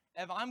saint.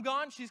 If I'm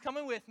gone, she's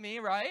coming with me,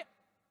 right?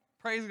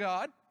 Praise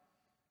God.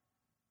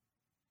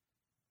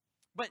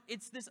 But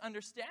it's this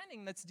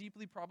understanding that's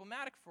deeply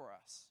problematic for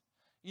us.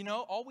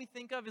 All we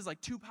think of is like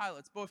 2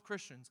 pilots, both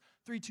Christians.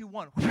 3, 2,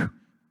 1.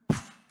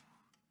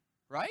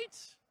 Right?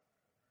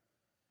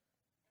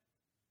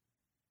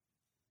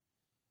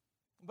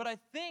 But I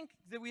think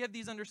that we have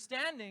these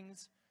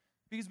understandings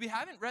because we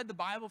haven't read the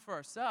Bible for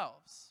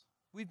ourselves.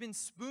 We've been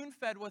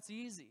spoon-fed what's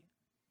easy.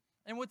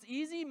 And what's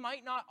easy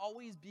might not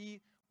always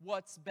be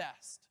what's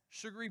best.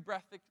 Sugary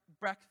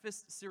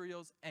breakfast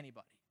cereals,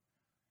 anybody.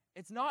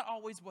 It's not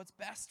always what's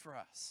best for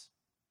us.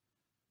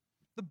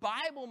 The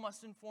Bible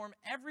must inform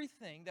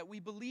everything that we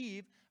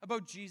believe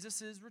about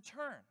Jesus'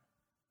 return.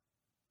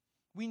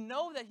 We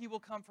know that he will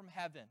come from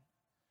heaven.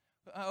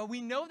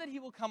 We know that he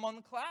will come on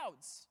the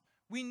clouds.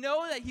 We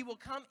know that he will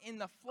come in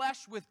the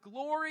flesh with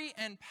glory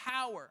and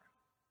power,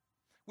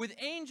 with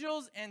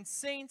angels and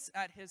saints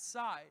at his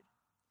side.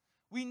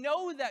 We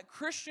know that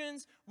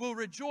Christians will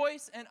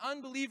rejoice and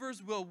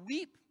unbelievers will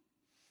weep.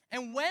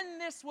 And when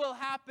this will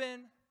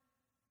happen,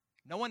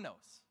 no one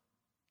knows.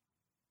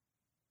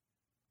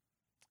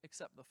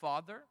 Except the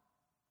Father,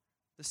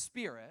 the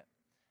Spirit,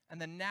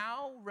 and the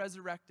now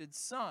resurrected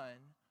Son,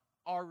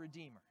 our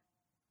Redeemer,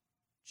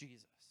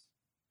 Jesus.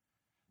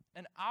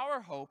 And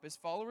our hope as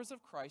followers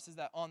of Christ is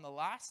that on the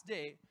last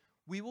day,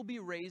 we will be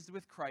raised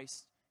with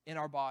Christ in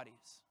our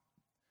bodies.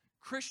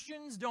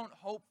 Christians don't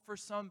hope for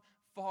some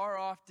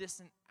far-off,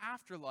 distant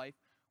afterlife.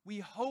 We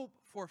hope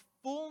for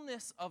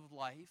fullness of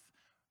life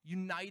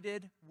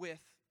united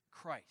with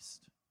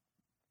Christ.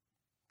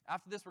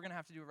 After this, we're going to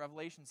have to do a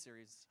Revelation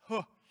series.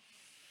 But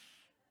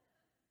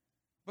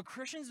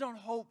Christians don't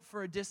hope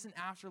for a distant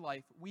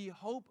afterlife. We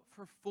hope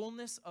for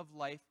fullness of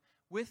life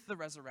with the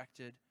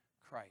resurrected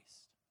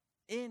Christ.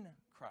 In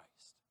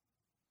Christ.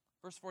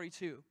 Verse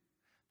 42,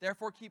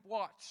 therefore keep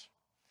watch,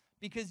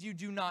 because you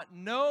do not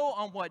know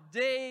on what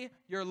day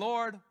your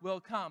Lord will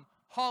come.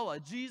 Holla,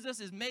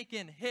 Jesus is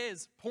making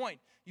his point.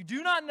 You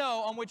do not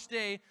know on which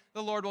day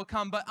the Lord will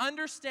come, but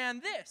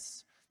understand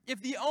this.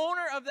 If the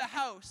owner of the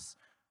house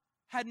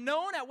had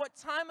known at what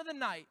time of the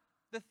night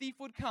the thief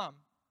would come,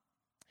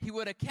 he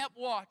would have kept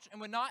watch and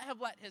would not have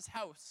let his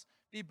house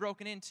be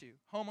broken into.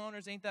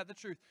 Homeowners, ain't that the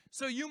truth?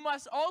 So you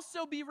must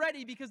also be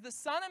ready, because the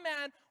Son of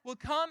Man will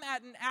come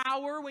at an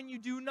hour when you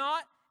do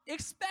not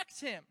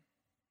expect him.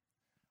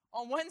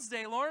 On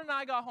Wednesday, Lauren and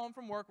I got home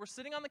from work. We're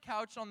sitting on the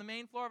couch on the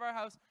main floor of our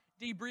house,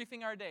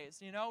 debriefing our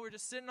days. We're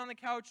just sitting on the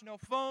couch, no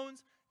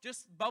phones,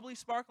 just bubbly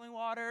sparkling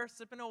water,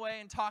 sipping away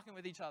and talking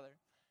with each other.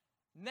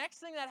 Next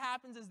thing that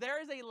happens is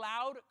there is a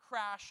loud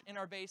crash in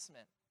our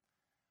basement.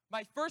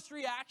 My first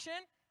reaction,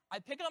 I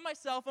pick up my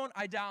cell phone,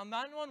 I dial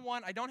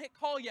 911, I don't hit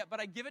call yet,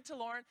 but I give it to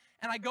Lauren,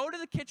 and I go to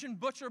the kitchen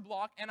butcher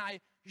block, and I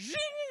zing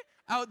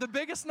out the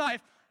biggest knife.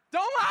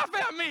 Don't laugh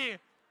at me!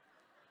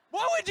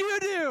 What would you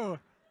do?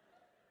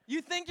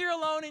 You think you're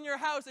alone in your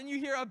house and you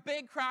hear a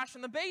big crash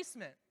in the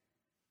basement.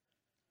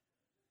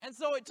 And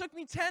so it took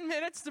me 10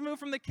 minutes to move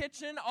from the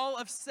kitchen all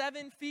of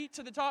 7 feet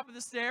to the top of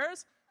the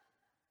stairs,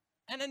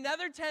 and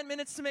another 10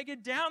 minutes to make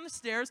it down the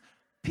stairs,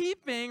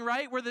 peeping,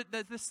 right, where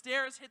the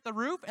stairs hit the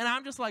roof, and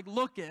I'm just like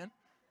looking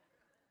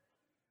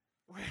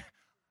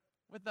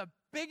with the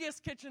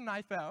biggest kitchen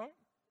knife out.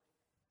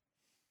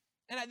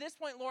 And at this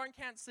point, Lauren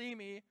can't see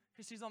me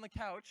because she's on the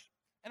couch.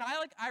 And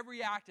I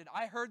reacted.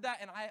 I heard that,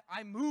 and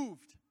I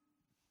moved.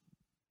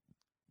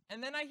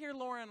 And then I hear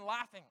Lauren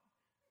laughing.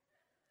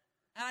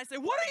 And I say,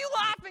 "What are you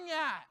laughing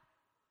at?"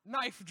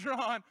 Knife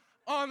drawn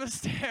on the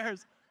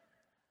stairs.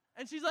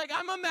 And she's like,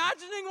 "I'm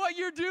imagining what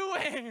you're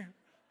doing."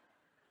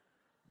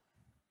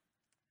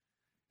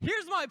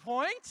 Here's my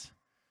point,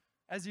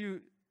 as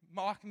you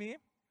mock me.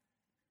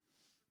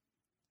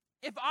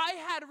 If I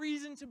had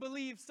reason to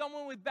believe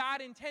someone with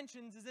bad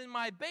intentions is in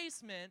my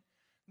basement,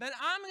 then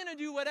I'm going to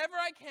do whatever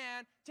I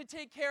can to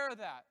take care of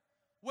that.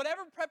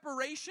 Whatever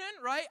preparation,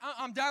 right?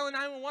 I'm dialing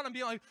 911. I'm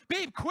being like,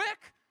 "Babe,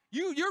 quick.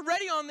 You're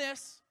ready on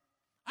this."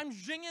 I'm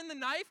zinging the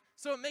knife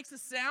so it makes a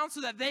sound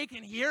so that they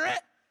can hear it.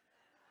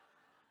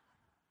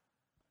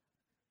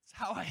 That's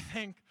how I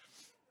think.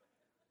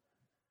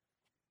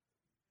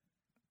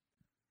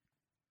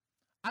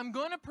 I'm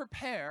going to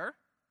prepare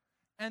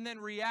and then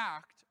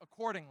react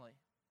accordingly.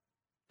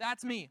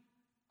 That's me.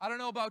 I don't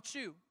know about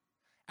you.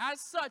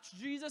 As such,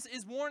 Jesus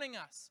is warning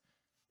us.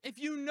 If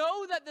you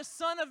know that the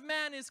Son of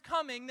Man is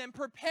coming, then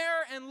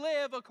prepare and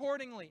live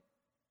accordingly.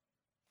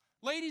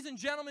 Ladies and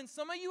gentlemen,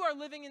 some of you are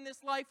living in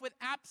this life with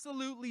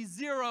absolutely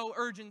zero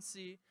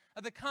urgency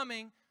of the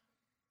coming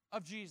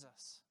of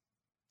Jesus.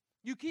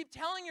 You keep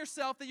telling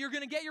yourself that you're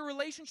going to get your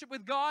relationship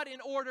with God in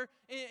order,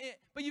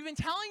 but you've been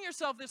telling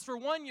yourself this for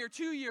 1 year,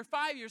 2 years,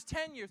 5 years,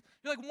 10 years.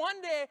 You're like,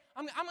 one day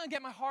I'm going to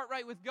get my heart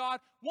right with God.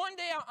 One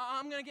day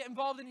I'm going to get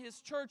involved in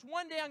His church.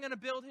 One day I'm going to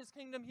build His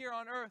kingdom here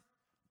on earth.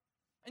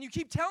 And you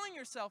keep telling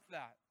yourself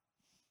that.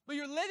 But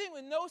you're living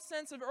with no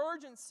sense of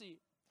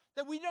urgency,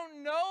 that we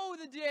don't know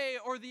the day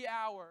or the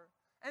hour.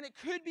 And it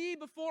could be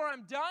before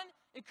I'm done.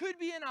 It could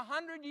be in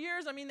 100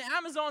 years. I mean, the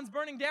Amazon's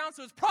burning down,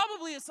 so it's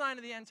probably a sign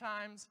of the end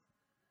times.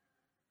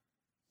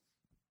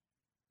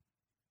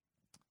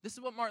 This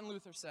is what Martin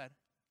Luther said.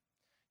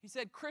 He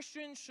said,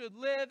 "Christians should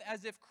live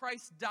as if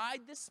Christ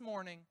died this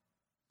morning,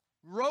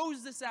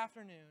 rose this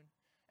afternoon,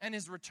 and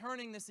is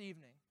returning this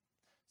evening."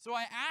 So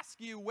I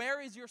ask you,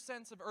 where is your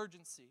sense of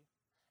urgency?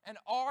 And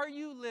are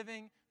you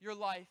living your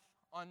life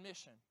on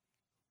mission?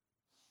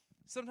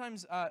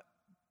 Sometimes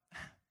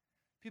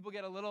people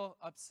get a little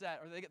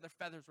upset or they get their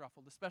feathers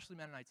ruffled, especially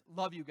Mennonites.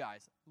 Love you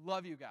guys.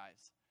 Love you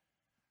guys.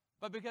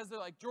 But because they're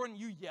like, "Jordan,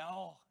 you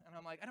yell." And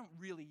I'm like, I don't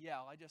really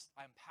yell.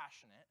 I'm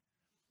passionate.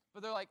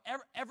 But they're like,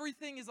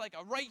 everything is like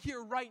a right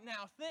here, right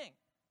now thing.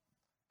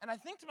 And I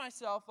think to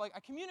myself, like,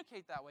 I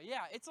communicate that way.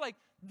 Yeah, it's like,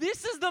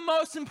 this is the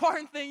most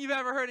important thing you've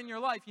ever heard in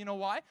your life. You know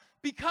why?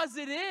 Because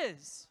it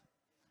is.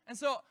 And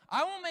so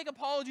I won't make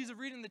apologies of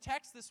reading the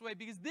text this way,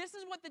 because this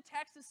is what the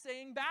text is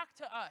saying back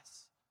to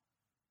us.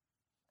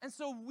 And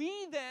so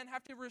we then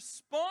have to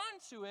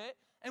respond to it,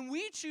 and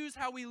we choose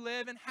how we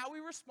live and how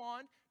we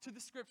respond to the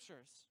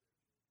Scriptures.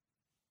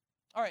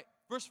 All right,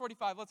 verse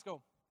 45, let's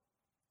go.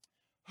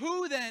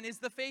 "Who then is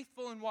the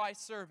faithful and wise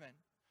servant,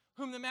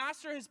 whom the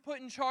master has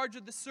put in charge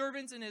of the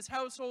servants in his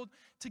household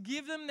to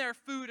give them their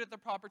food at the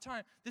proper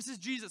time?" This is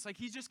Jesus, like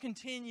he's just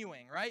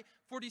continuing, right?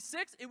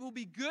 46, "It will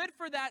be good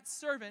for that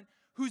servant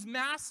whose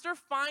master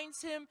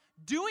finds him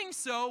doing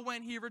so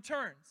when he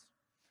returns."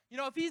 You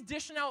know, if he's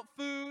dishing out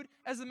food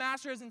as the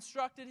master has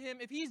instructed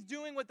him, if he's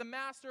doing what the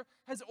master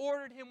has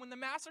ordered him, when the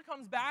master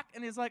comes back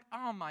and is like,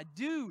 "Oh, my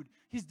dude,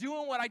 he's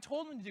doing what I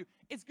told him to do,"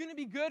 it's going to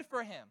be good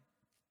for him.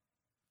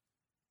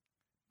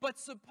 But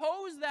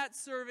suppose that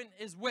servant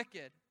is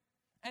wicked,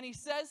 and he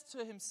says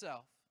to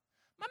himself,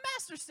 "My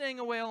master's staying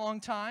away a long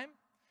time,"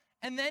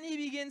 and then he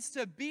begins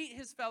to beat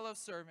his fellow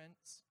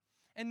servants,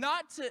 and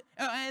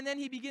then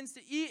he begins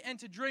to eat and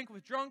to drink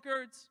with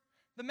drunkards.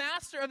 The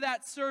master of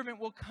that servant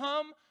will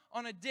come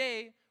on a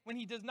day when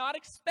he does not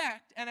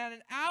expect, and at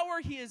an hour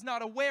he is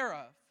not aware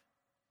of,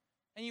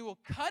 and he will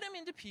cut him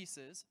into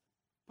pieces.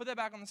 Put that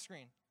back on the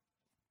screen,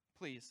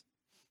 please.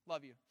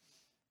 Love you.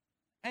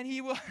 And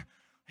he will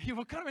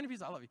cut him into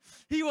pieces. I love you.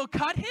 He will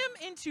cut him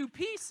into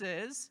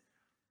pieces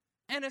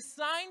and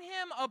assign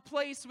him a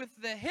place with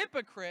the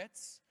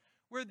hypocrites,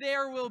 where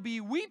there will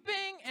be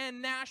weeping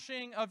and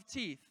gnashing of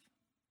teeth.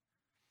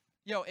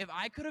 Yo, if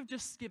I could have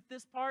just skipped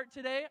this part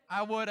today,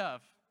 I would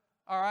have.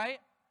 All right?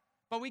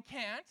 But we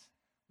can't.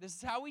 This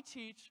is how we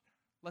teach.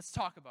 Let's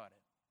talk about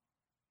it.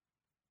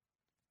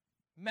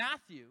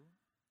 Matthew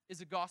is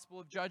a gospel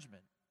of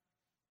judgment.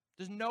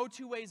 There's no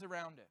two ways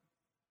around it.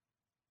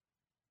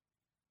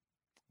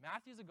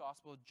 Matthew is a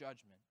gospel of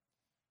judgment.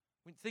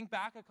 When think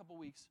back a couple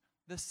weeks,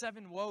 the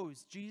 7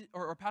 woes,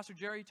 or Pastor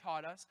Jerry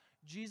taught us,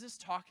 Jesus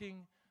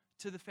talking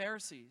to the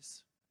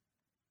Pharisees.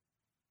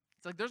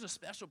 It's like, there's a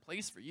special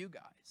place for you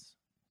guys.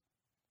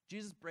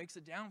 Jesus breaks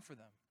it down for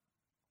them.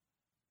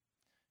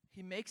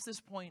 He makes this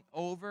point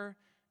over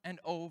and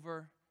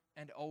over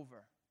and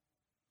over.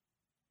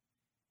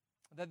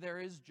 That there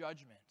is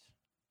judgment.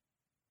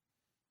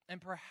 And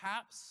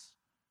perhaps,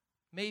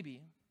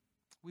 maybe,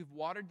 we've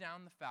watered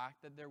down the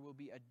fact that there will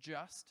be a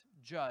just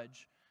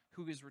judge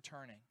who is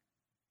returning.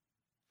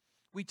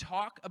 We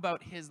talk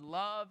about his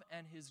love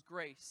and his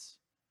grace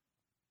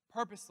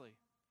purposely,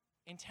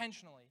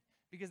 intentionally,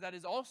 because that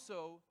is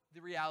also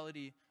the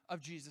reality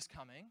of Jesus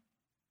coming.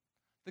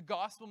 The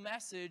gospel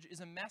message is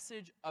a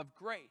message of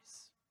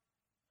grace.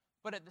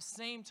 But at the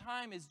same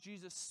time as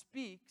Jesus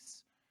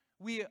speaks,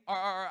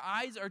 our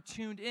eyes are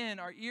tuned in,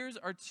 our ears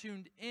are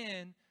tuned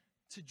in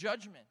to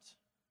judgment.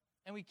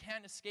 And we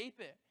can't escape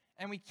it.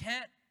 And we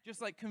can't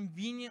just like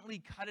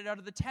conveniently cut it out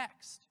of the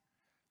text.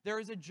 There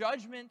is a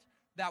judgment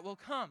that will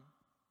come.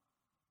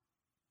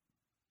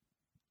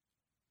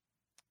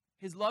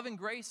 His love and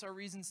grace are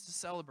reasons to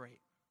celebrate.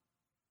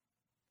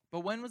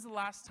 But when was the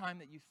last time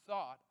that you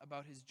thought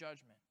about his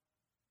judgment?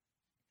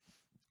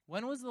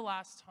 When was the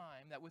last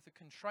time that with a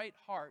contrite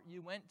heart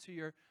you went to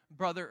your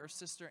brother or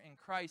sister in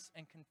Christ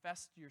and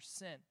confessed your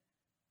sin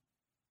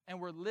and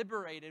were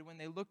liberated when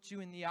they looked you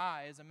in the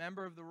eye as a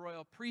member of the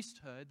royal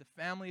priesthood,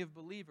 the family of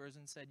believers,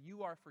 and said,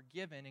 you are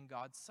forgiven in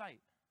God's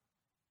sight?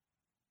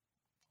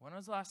 When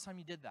was the last time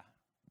you did that?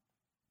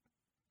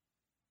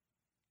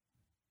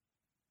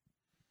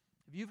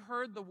 If you've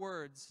heard the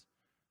words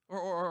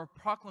or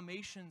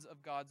proclamations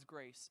of God's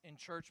grace in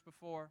church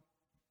before,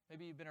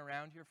 maybe you've been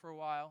around here for a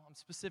while. I'm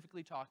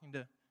specifically talking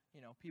to,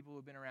 people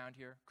who've been around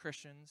here,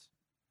 Christians.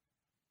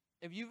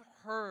 If you've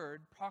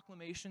heard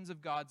proclamations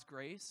of God's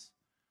grace,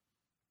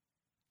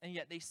 and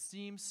yet they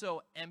seem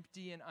so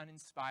empty and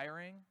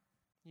uninspiring,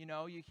 you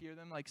hear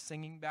them like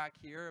singing back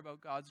here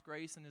about God's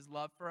grace and his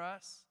love for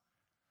us,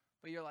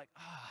 but you're like,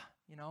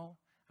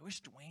 I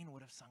wish Dwayne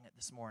would have sung it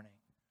this morning.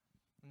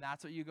 And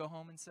that's what you go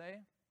home and say?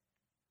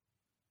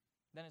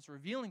 Then it's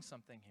revealing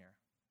something here.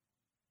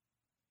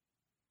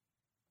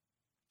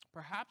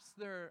 Perhaps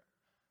they're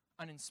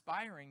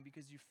uninspiring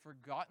because you've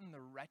forgotten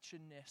the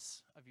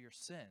wretchedness of your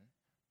sin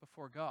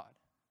before God.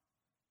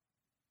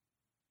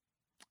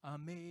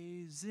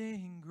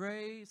 Amazing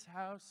grace,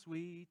 how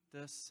sweet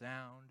the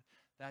sound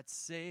that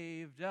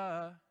saved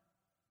a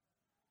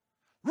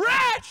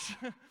wretch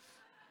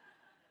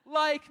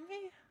like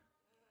me.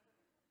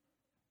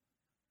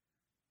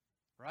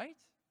 Right?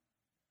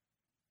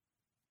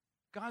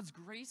 God's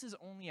grace is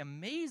only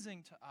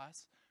amazing to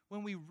us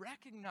when we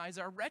recognize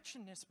our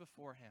wretchedness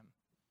before him.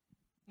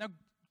 Now,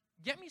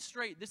 get me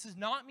straight. This is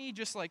not me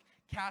just like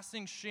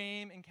casting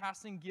shame and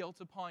casting guilt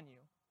upon you.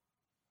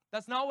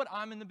 That's not what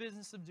I'm in the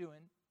business of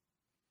doing.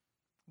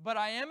 But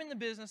I am in the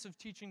business of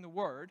teaching the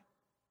word.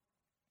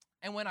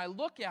 And when I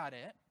look at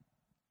it,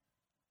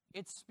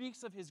 it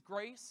speaks of his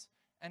grace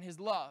and his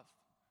love.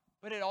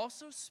 But it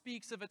also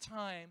speaks of a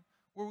time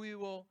where we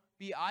will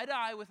be eye to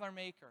eye with our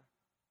Maker.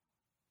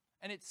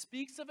 And it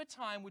speaks of a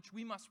time which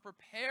we must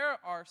prepare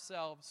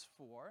ourselves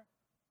for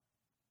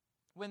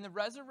when the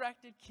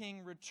resurrected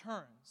King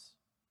returns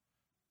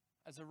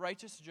as a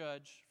righteous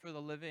judge for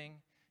the living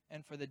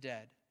and for the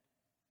dead.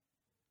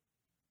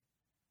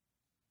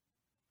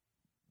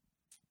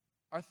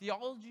 Our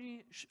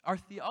theology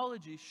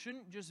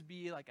shouldn't just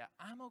be like a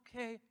I'm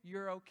okay,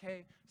 you're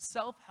okay,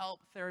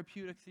 self-help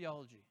therapeutic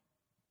theology.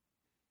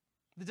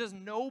 That does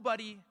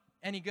nobody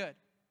any good.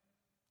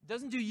 It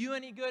doesn't do you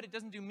any good. It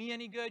doesn't do me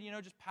any good.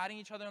 Just patting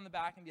each other on the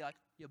back and be like,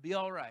 you'll be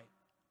all right.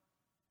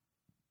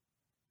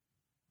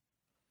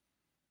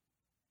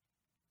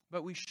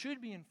 But we should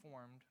be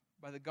informed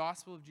by the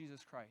gospel of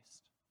Jesus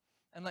Christ.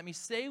 And let me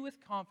say with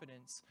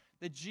confidence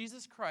that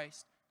Jesus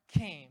Christ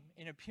came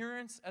in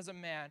appearance as a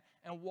man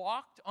and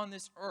walked on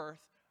this earth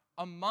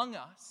among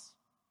us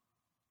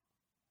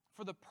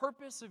for the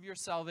purpose of your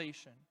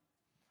salvation.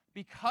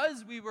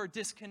 Because we were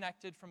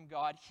disconnected from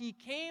God, he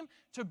came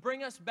to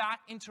bring us back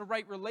into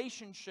right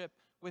relationship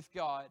with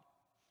God.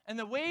 And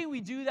the way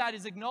we do that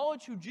is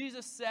acknowledge who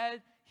Jesus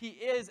said he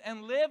is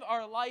and live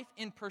our life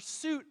in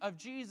pursuit of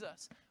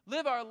Jesus.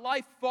 Live our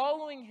life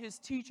following his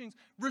teachings,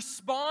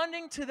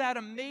 responding to that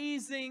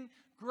amazing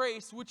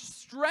grace which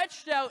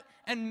stretched out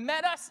and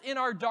met us in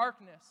our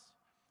darkness.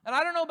 And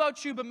I don't know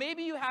about you, but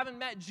maybe you haven't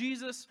met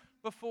Jesus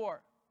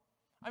before.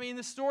 I mean,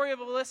 the story of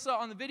Alyssa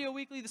on the Video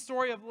Weekly, the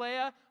story of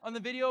Leah on the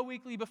Video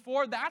Weekly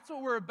before, that's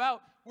what we're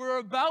about. We're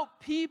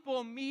about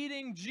people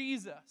meeting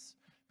Jesus.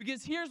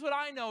 Because here's what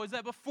I know, is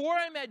that before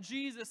I met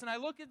Jesus and I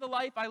look at the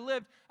life I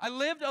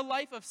lived a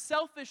life of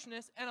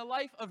selfishness and a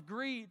life of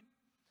greed.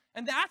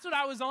 And that's what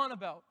I was on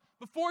about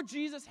before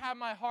Jesus had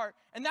my heart.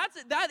 And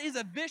that is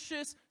a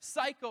vicious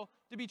cycle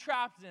to be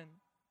trapped in.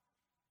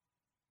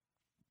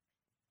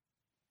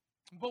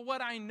 But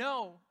what I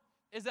know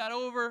is that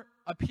over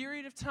a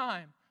period of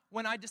time,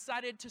 when I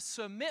decided to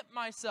submit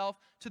myself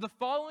to the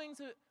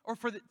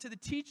to the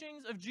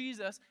teachings of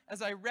Jesus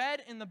as I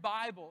read in the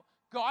Bible,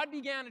 God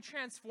began a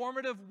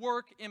transformative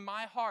work in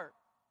my heart.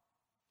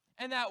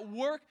 And that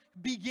work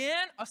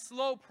began a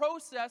slow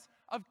process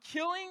of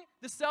killing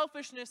the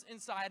selfishness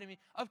inside of me,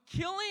 of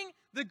killing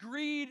the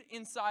greed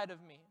inside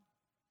of me.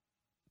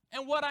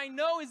 And what I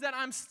know is that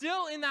I'm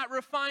still in that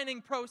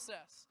refining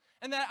process.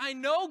 And that I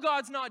know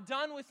God's not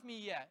done with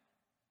me yet.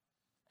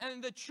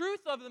 And the truth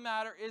of the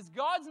matter is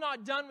God's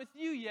not done with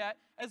you yet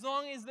as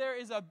long as there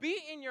is a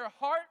beat in your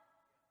heart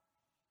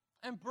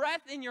and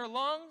breath in your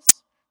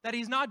lungs, that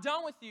He's not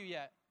done with you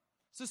yet.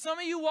 So some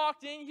of you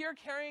walked in here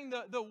carrying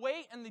the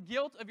weight and the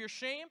guilt of your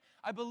shame.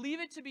 I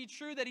believe it to be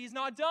true that He's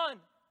not done.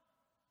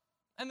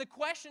 And the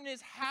question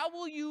is, how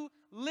will you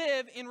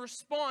live in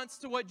response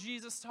to what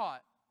Jesus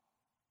taught?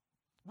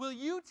 Will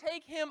you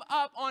take Him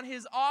up on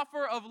His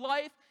offer of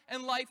life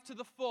and life to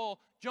the full?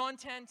 John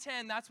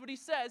 10:10, that's what He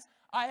says.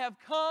 I have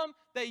come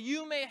that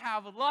you may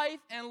have life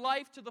and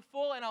life to the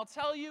full. And I'll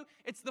tell you,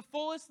 it's the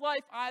fullest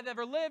life I've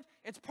ever lived.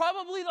 It's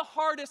probably the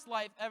hardest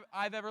life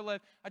I've ever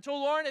lived. I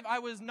told Lauren if I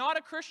was not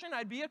a Christian,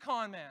 I'd be a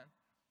con man.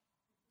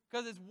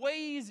 Because it's way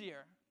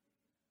easier.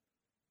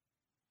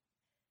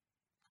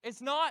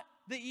 It's not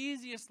the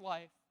easiest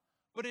life,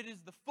 but it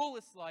is the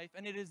fullest life,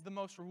 and it is the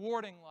most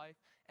rewarding life.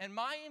 And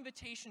my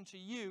invitation to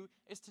you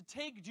is to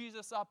take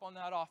Jesus up on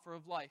that offer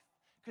of life,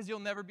 because you'll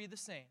never be the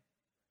same.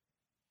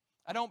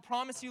 I don't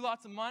promise you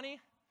lots of money.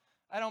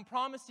 I don't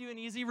promise you an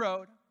easy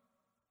road.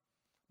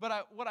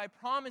 But what I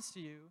promise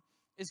you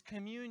is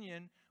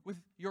communion with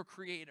your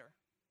Creator,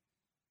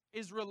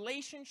 is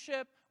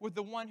relationship with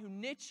the one who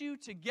knit you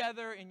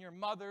together in your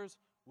mother's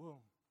womb.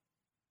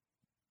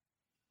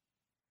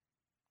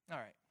 All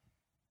right,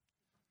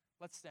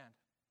 let's stand.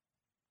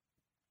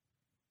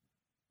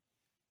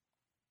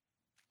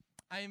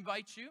 I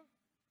invite you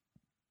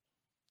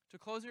to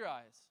close your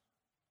eyes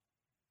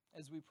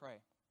as we pray.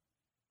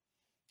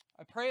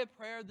 I pray a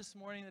prayer this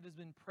morning that has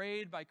been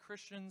prayed by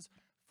Christians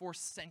for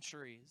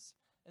centuries.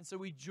 And so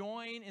we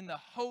join in the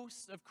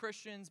host of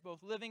Christians,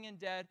 both living and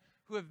dead,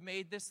 who have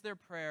made this their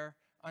prayer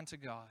unto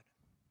God.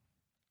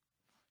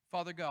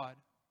 Father God,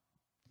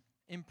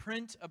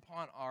 imprint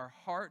upon our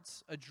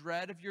hearts a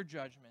dread of your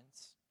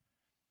judgments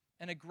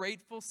and a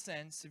grateful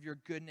sense of your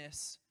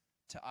goodness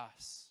to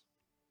us.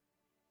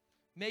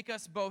 Make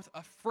us both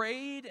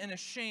afraid and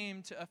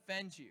ashamed to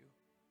offend you.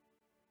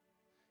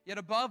 Yet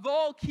above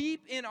all,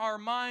 keep in our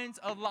minds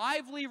a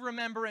lively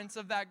remembrance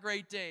of that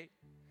great day,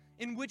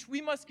 in which we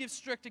must give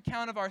strict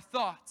account of our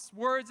thoughts,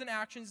 words, and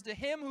actions to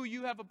Him who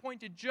you have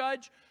appointed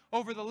judge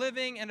over the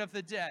living and of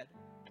the dead,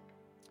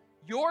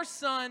 your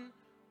Son,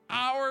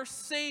 our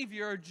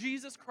Savior,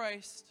 Jesus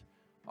Christ,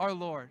 our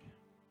Lord.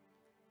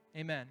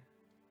 Amen.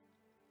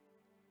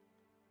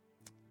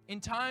 In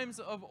times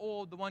of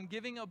old, the one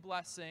giving a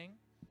blessing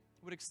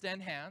would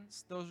extend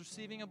hands. Those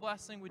receiving a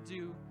blessing would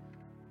do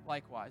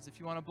likewise. If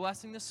you want a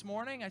blessing this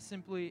morning, I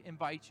simply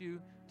invite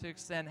you to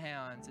extend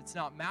hands. It's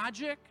not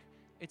magic.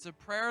 It's a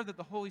prayer that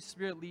the Holy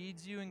Spirit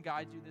leads you and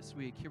guides you this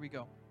week. Here we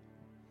go.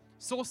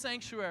 Soul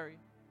Sanctuary.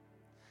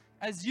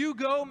 As you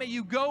go, may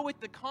you go with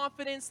the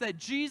confidence that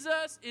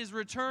Jesus is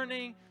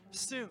returning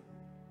soon.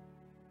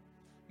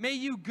 May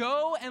you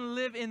go and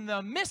live in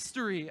the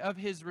mystery of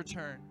His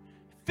return,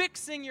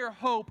 fixing your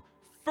hope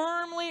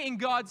firmly in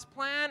God's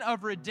plan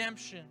of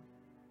redemption.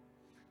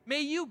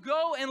 May you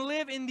go and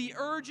live in the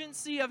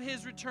urgency of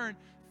His return,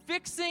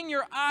 fixing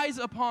your eyes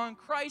upon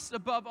Christ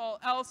above all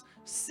else,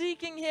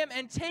 seeking Him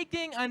and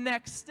taking a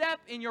next step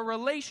in your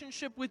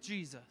relationship with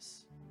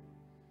Jesus.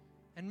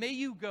 And may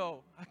you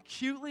go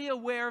acutely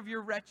aware of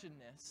your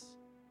wretchedness,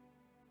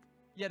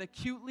 yet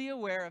acutely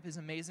aware of His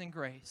amazing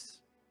grace.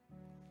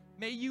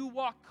 May you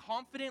walk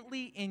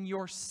confidently in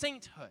your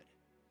sainthood,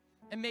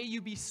 and may you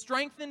be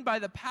strengthened by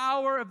the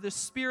power of the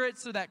Spirit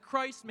so that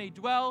Christ may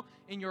dwell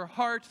in your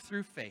heart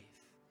through faith.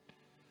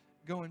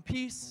 Go in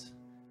peace,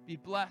 be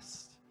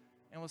blessed,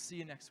 and we'll see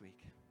you next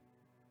week.